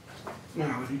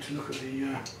 Now I need to look at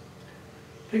the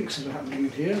pinks that are happening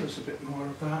in here, there's a bit more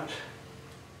of that.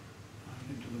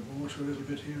 And into the water a little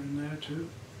bit here and there too.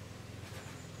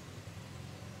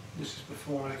 This is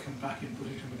before I come back in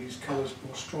putting some of these colours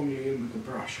more strongly in with the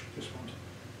brush. I just want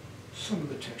some of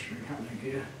the texturing happening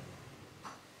here.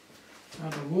 Now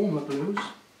the warmer blues,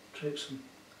 take some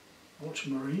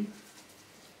ultramarine.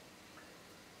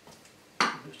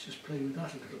 Let's just play with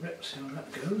that a little bit, see how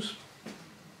that goes.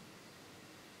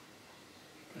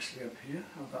 Especially up here,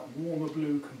 how that warmer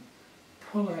blue can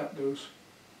pull out those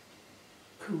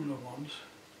cooler ones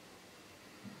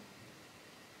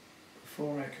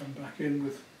before I come back in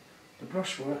with the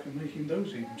brushwork and making those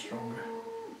even stronger.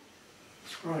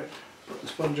 That's right, put the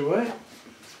sponge away.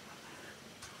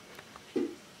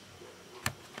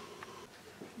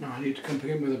 Now I need to come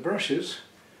back in with the brushes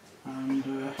and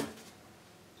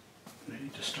I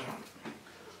need to start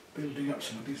building up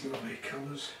some of these lovely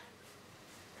colours.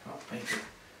 Can't paint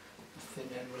a thin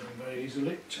end with them very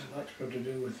easily, which I like to be able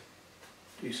to do with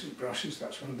decent brushes.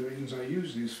 That's one of the reasons I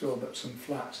use these filberts and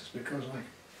flats, is because I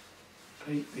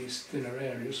paint these thinner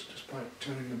areas just by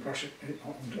turning the brush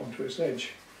onto its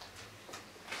edge.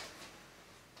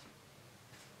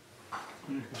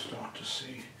 And you can start to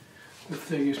see the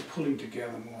thing is pulling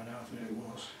together more now than it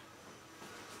was.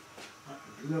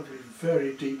 That lovely,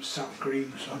 very deep sap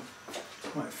green, which I'm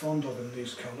quite fond of in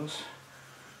these colours.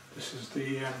 This is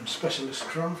the Specialist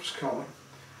Crafts colour.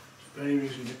 It's very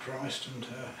reasonably priced and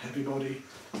heavy body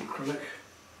acrylic.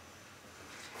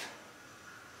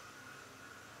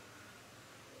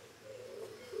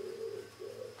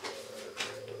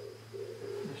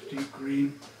 This deep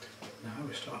green. Now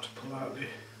we start to pull out the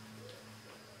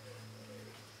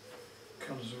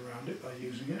colours around it by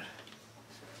using it.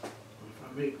 If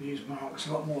I make these marks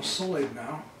a lot more solid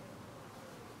now,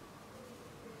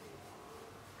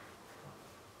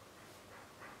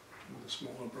 with the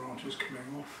smaller branches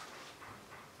coming off.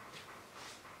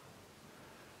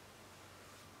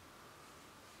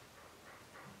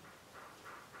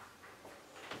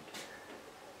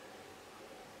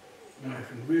 Now I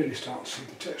can really start to see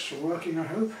the texture working, I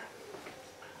hope.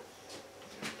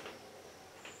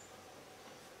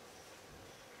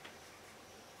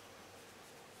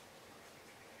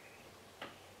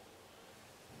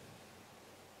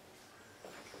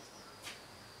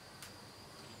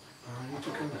 I need to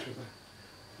go to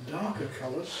the darker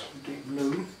colours, deep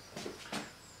blue,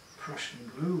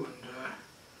 Prussian blue, and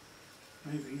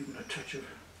maybe even a touch of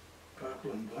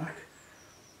purple and black,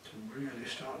 to really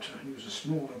start to use a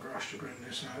smaller brush to bring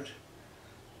this out.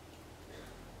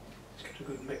 Let's get a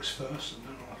good mix first, and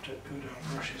then I'll have to go down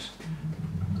brushes.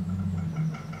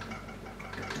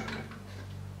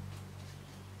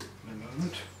 In a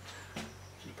moment.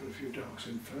 Just put a few darks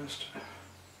in first.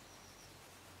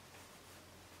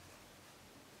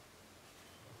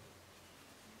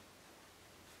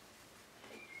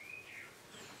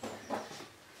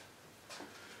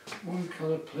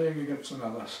 colour playing against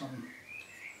another. Some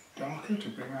darker to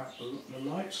bring out the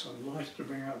lights, some lighter to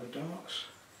bring out the darks.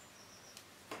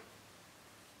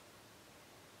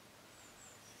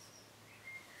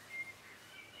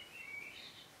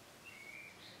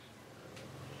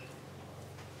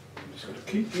 You just got to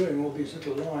keep doing all these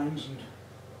little lines and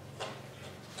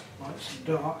lights and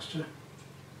darks to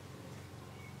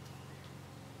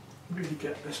really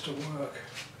get this to work.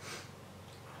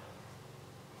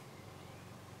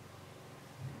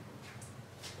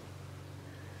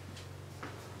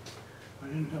 I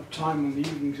didn't have time in the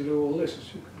evening to do all this,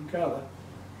 as you can gather,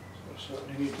 so I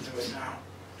certainly need to do it now.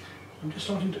 I'm just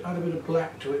starting to add a bit of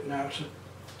black to it now to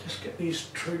just get these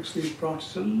twigs, these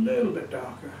branches a little bit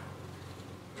darker.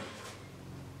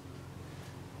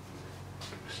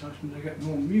 Starting to get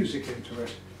more music into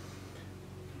it.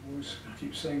 I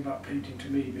keep saying about painting to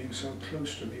me being so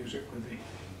close to music with the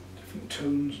different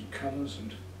tones and colours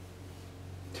and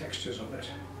textures of it.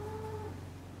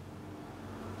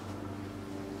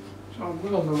 So I'm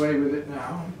well on the way with it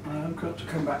now. I've got to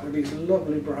come back with these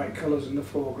lovely bright colours in the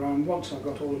foreground once I've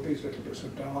got all of these little bits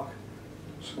of dark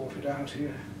sorted out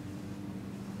here.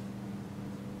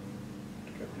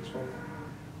 To get this all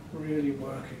really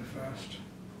working first.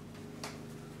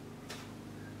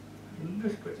 A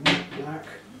little bit more black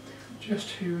just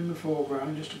here in the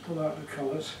foreground, just to pull out the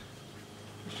colours.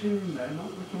 Just here and there,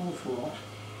 not an awful lot.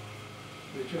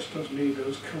 But it just does need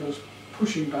those colours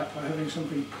pushing back by having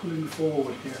something pulling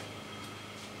forward here.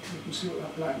 You can see what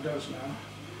that black does now.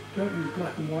 Don't use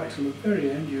black and white till the very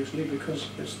end usually, because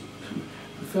it's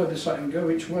the furthest I can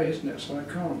go each way, isn't it? So I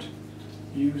can't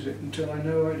use it until I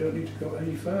know I don't need to go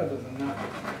any further than that.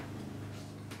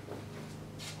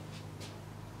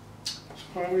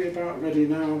 So are we about ready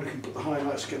now? We can put the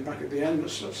highlights again back at the end.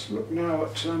 Let's look now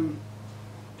at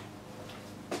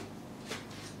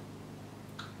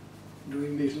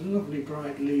doing these lovely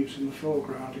bright leaves in the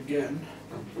foreground again.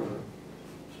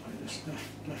 I just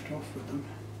left off with them.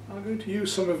 I'm going to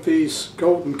use some of these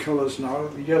golden colours now,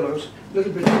 the yellows, a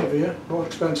little bit heavier, more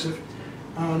expensive,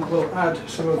 and we'll add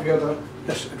some of the other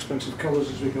less expensive colours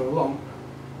as we go along.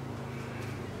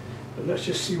 But let's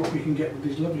just see what we can get with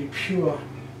these lovely pure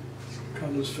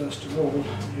colours first of all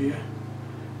here,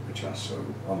 which are so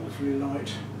wonderfully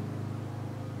light.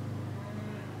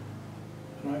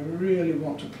 And I really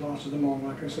want to plaster them on,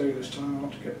 like I say this time. I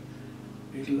want to get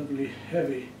these lovely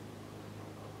heavy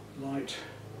light,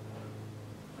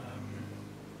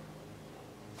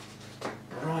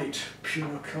 bright,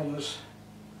 pure colours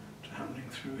happening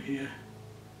through here.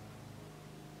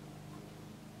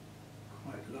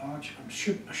 Quite large. I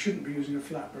shouldn't be using a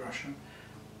flat brush. I'm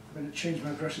going to change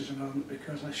my brushes a moment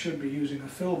because I should be using a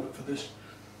filbert for this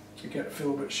to get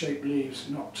filbert shaped leaves,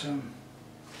 not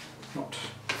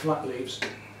flat leaves.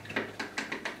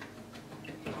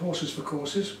 Horses for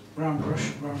courses, round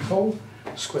brush, round hole,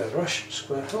 square brush,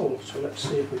 square hole. So let's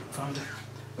see if we can find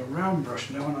a round brush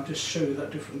now, and I'll just show you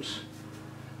that difference.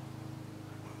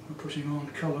 We're putting on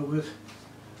colour with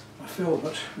a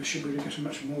filbert, we should be able to get a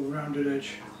much more rounded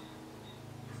edge.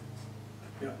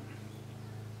 Yeah,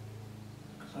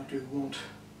 because I do want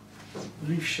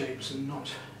leaf shapes and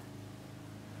not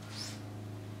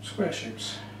square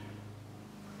shapes.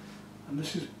 And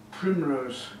this is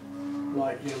primrose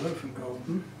light yellow from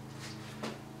golden.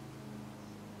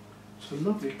 It's a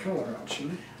lovely colour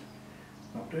actually.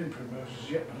 Not doing primroses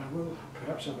yet, but I will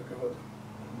perhaps have a go at them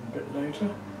a bit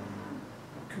later.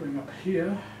 Coming up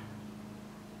here,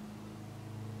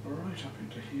 right up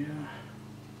into here.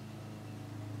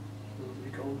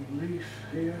 Lovely golden leaf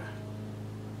here,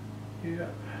 here,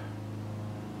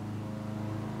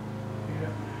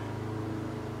 here,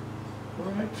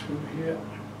 right through here.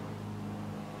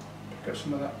 Pick up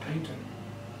some of that paint and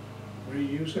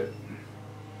reuse it.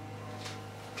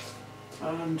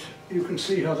 And you can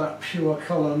see how that pure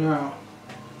colour now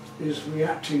is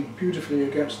reacting beautifully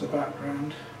against the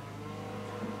background.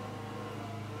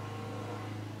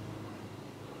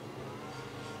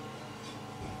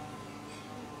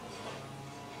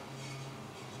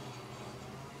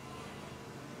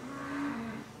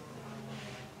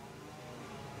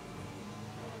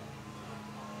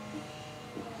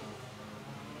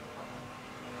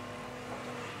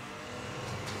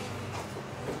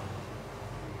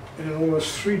 In an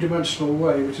almost three-dimensional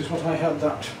way, which is what I had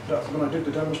that when I did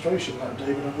the demonstration that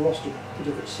day, but I've lost a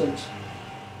bit of it since.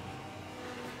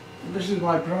 And this is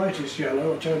my brightest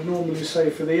yellow, which I'd normally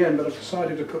save for the end, but I've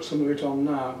decided to put some of it on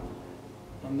now,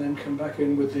 and then come back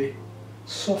in with the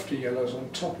softer yellows on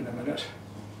top in a minute.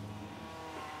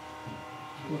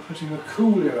 We're putting a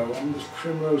cool yellow on. This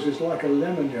primrose is like a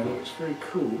lemon yellow, it's very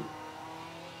cool.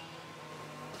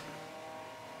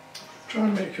 Try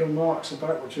and make your marks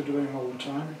about what you're doing all the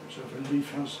time. So if a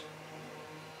leaf has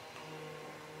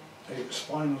a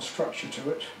spinal structure to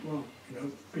it, well, you know,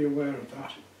 be aware of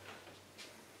that.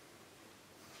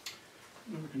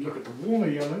 Then we can look at the warmer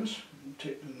yellows and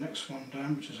take the next one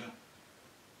down, which is a...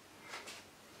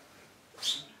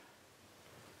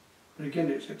 But again,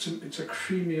 it's a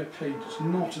creamier paint. It's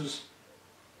not as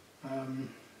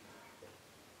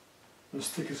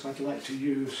thick as I'd like to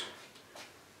use.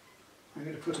 I'm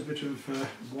going to put a bit of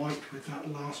white with that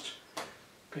last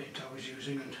paint I was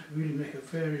using and really make a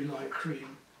very light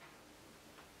cream.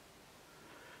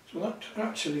 So that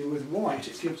actually, with white,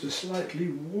 it gives a slightly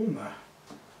warmer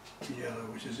yellow,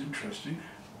 which is interesting.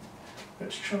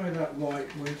 Let's try that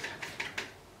white with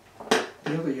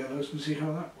the other yellows and see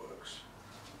how that works.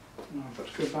 Now I've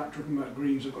got to go back, talking about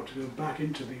greens, I've got to go back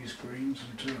into these greens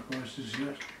and turquoises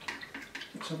yet.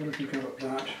 Let's have a little go at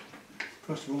that.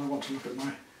 First of all, I want to look at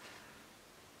my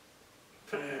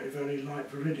very, very light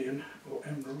viridian or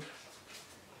emerald.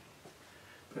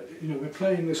 But you know, we're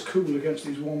playing this cool against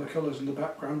these warmer colours in the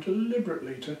background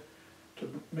deliberately to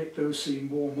make those seem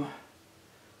warmer.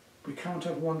 We can't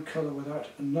have one colour without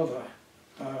another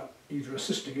either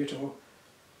assisting it or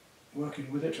working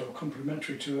with it or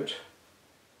complementary to it.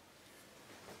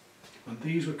 And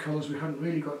these were colours we hadn't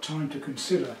really got time to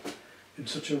consider in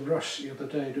such a rush the other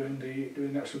day doing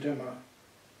the actual demo.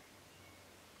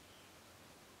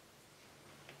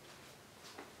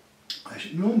 I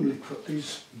should normally put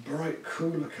these bright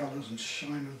cooler colours and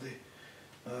shine of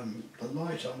the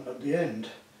light on at the end,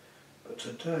 but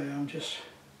today I'm just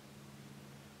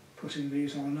putting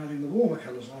these on and adding the warmer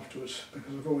colours afterwards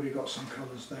because I've already got some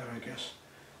colours there, I guess.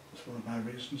 That's one of my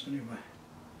reasons anyway.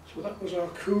 So that was our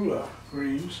cooler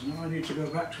greens. Now I need to go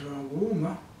back to our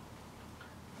warmer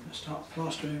and start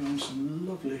plastering on some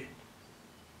lovely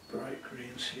bright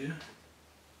greens here.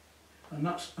 And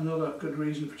that's another good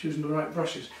reason for choosing the right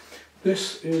brushes.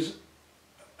 This is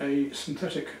a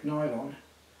synthetic nylon,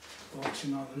 or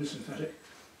actually nylon is synthetic,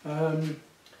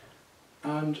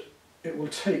 and it will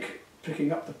take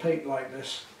picking up the paint like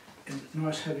this in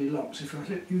nice heavy lumps. If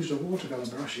I used a watercolour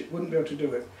brush, it wouldn't be able to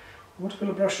do it. A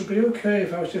watercolour brush would be okay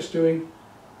if I was just doing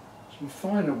some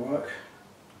finer work,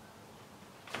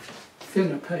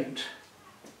 thinner paint,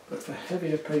 but for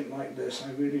heavier paint like this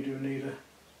I really do need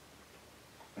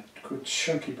a good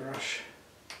chunky brush.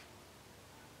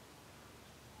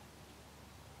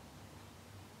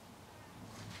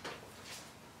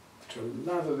 To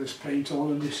lather this paint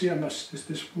on, and you see how much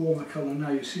this warmer colour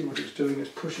now, you see what it's doing, it's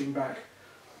pushing back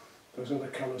those other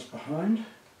colours behind.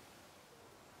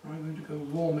 I'm going to go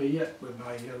warmer yet with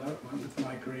my yellow, with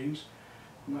my greens.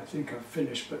 You might think I've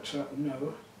finished, but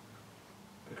no,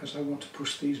 because I want to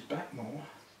push these back more.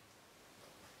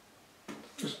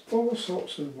 There's all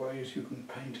sorts of ways you can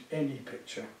paint any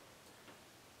picture.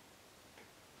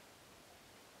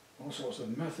 All sorts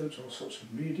of methods, all sorts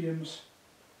of mediums.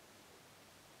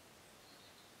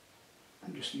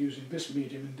 I'm just using this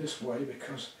medium in this way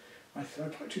because I'd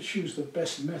like to choose the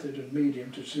best method and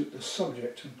medium to suit the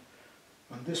subject,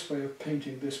 and this way of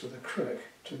painting this with acrylic,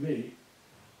 to me,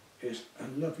 is a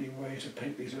lovely way to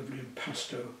paint these lovely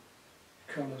impasto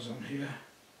colours on here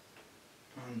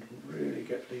and really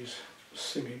get these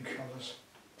singing colours.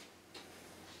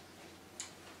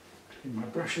 In my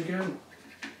brush again,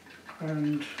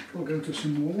 and we'll go to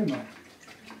some warmer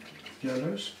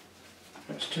yellows.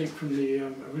 Let's take from the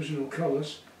original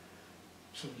colours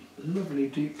some lovely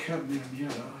deep cadmium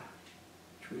yellow,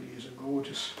 which really is a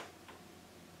gorgeous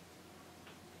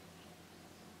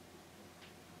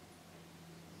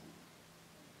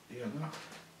yellow,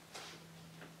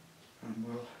 and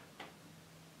we'll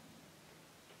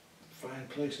find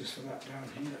places for that down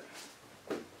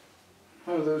here.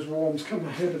 Oh, those warms come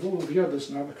ahead of all of the others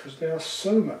now because they are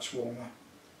so much warmer.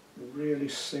 They really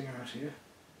sing out here.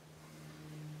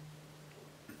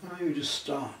 Now you just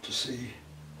start to see.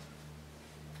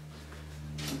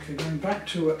 Okay, going back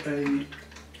to a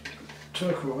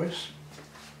turquoise,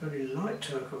 very light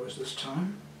turquoise this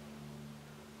time.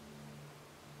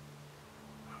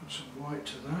 Add some white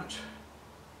to that.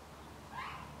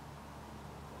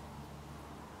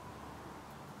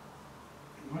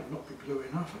 It might not be blue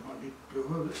enough, it might be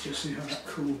bluer. Let's just see how that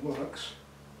cool works.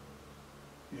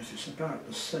 Yes, it's about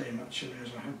the same actually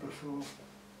as I had before.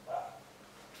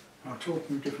 Now,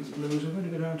 talking of different blues, I'm going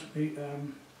to go down to the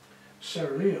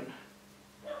cerulean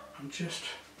and just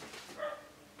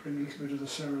bring a little bit of the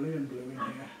cerulean blue in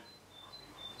here.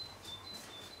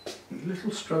 With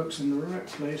little strokes in the right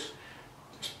place,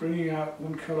 just bringing out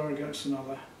one colour against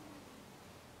another.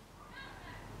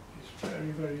 It's very,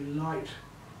 very light,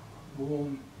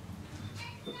 warm,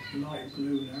 but light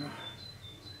blue now.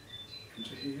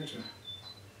 into here to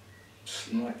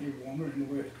slightly warmer in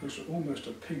a way. It goes to almost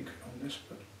a pink on this,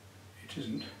 but it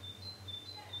isn't.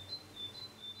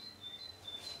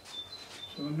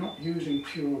 So I'm not using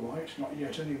pure white, not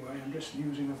yet anyway. I'm just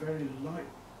using a very light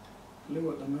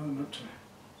blue at the moment to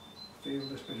feel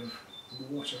this bit of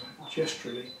water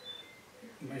gesturally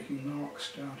making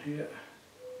marks down here.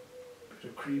 A bit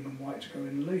of cream and white to go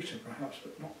in later perhaps,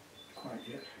 but not quite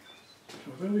yet. So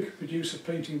although we can produce a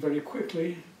painting very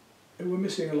quickly, we're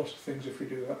missing a lot of things if we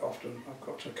do that often. I've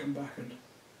got to come back and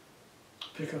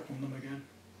pick up on them again.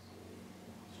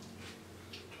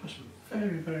 Try some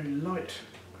very, very light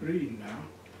green now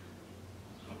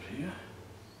up here.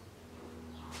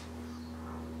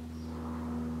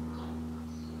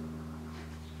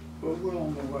 We're well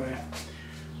on the way.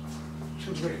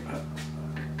 So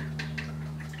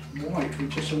white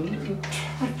with just a little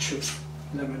touch of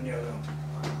lemon yellow.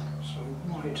 So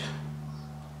white,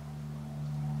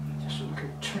 just a little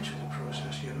touch of the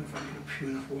process yellow if I get a pure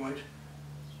enough white.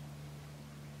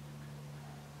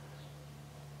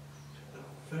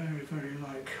 A very, very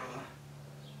light colour,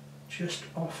 just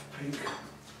off pink,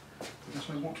 because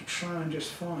I want to try and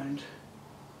just find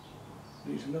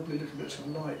these lovely little bits of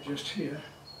light just here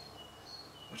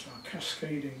that are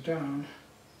cascading down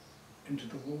into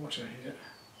the water here.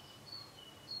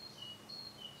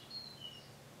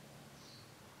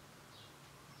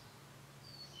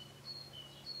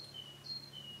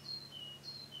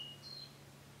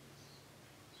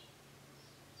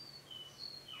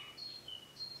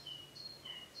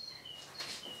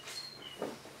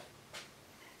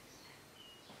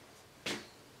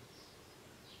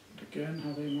 Again,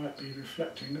 how they might be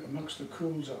reflecting amongst the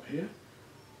cools up here.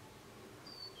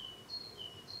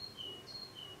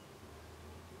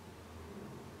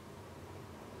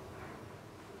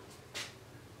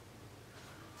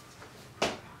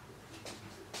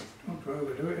 Don't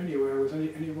overdo it anywhere with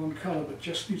any one colour, but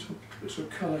just these bits of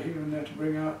colour here and there to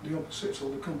bring out the opposites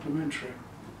or the complementary.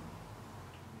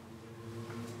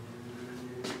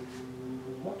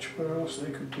 Watch where else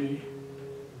they could be.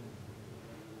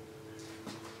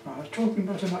 I was talking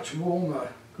about a much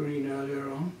warmer green earlier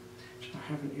on, which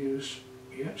I haven't used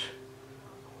yet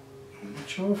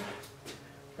much of.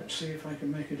 Let's see if I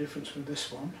can make a difference with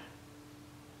this one.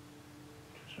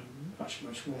 It's a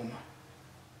much warmer.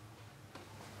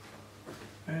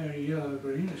 Very yellow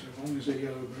green, as long as a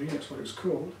yellow green, that's what it's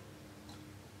called.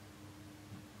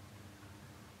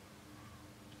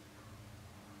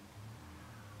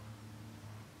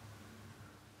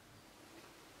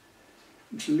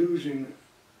 It's losing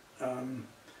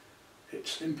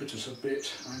its impetus a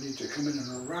bit. I need to come in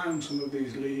and around some of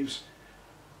these leaves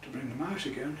to bring them out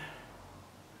again.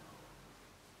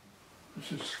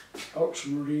 This is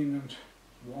ultramarine and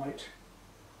white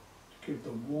to give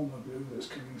the warmer blue that's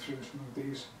coming through some of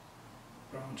these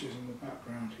branches in the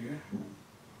background here.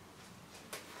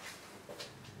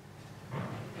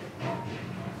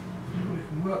 We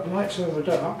can work lights over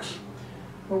darks,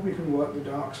 or we can work the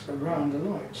darks around the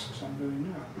lights, as I'm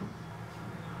doing now.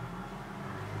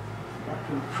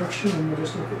 Back in pressure, and we'll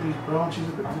just look at these branches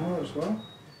a bit more as well.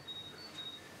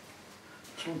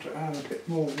 Just want to add a bit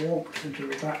more warmth into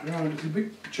the background. It's a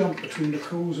big jump between the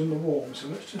cools and the warms, so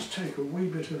let's just take a wee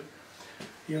bit of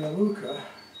yellow ochre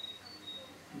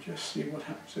and just see what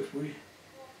happens if we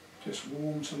just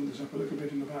warm some of this up a little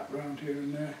bit in the background here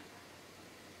and there,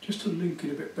 just to link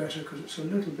it a bit better, because it's a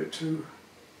little bit too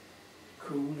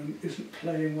cool and isn't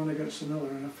playing one against another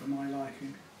enough for my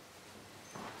liking.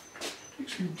 Take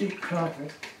some deep purple,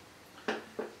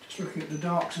 just looking at the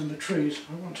darks in the trees.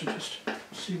 I want to just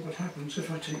see what happens if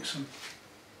I take some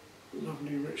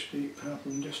lovely rich deep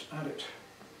purple and just add it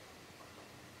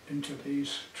into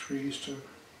these trees to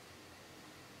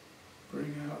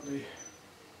bring out the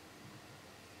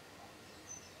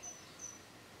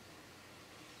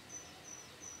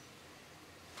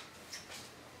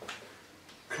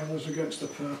colours against the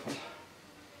purple,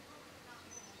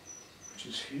 which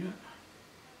is here.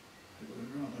 It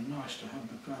would be rather nice to have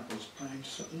the purples playing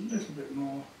just a little bit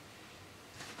more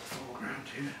foreground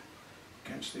here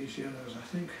against these yellows, I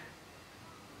think.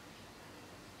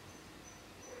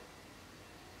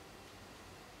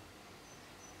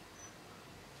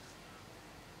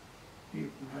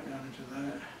 Even right down into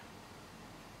there.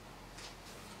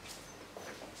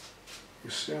 You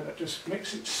see how that just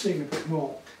makes it sing a bit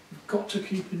more. You've got to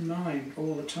keep in mind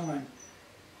all the time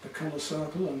the colour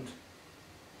circle and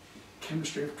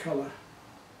chemistry of colour,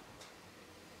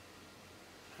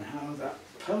 and how that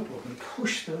purple can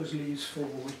push those leaves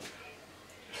forward.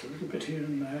 Just a little bit here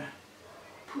and there,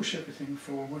 push everything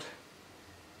forward.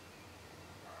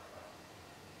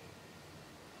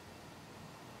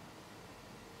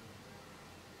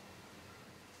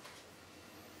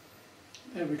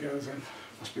 There we go then,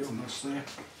 must be almost there.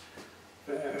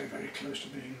 Very, very close to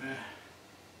being there.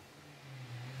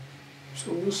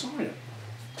 So we'll sign it.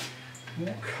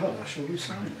 What colour shall we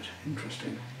sign it?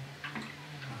 Interesting.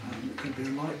 It could be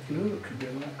a light blue, it could be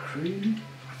a light cream.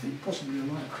 I think possibly a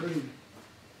light cream.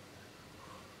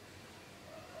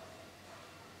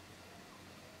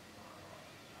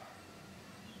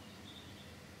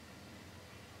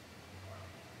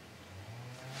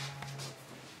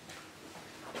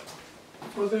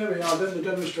 Well, there we are then, the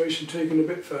demonstration taken a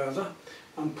bit further.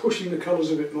 I'm pushing the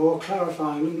colours a bit more,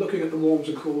 clarifying them, looking at the warms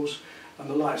and cools and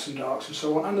the lights and darks and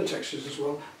so on, and the textures as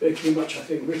well, making a much, I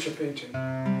think, richer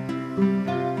painting.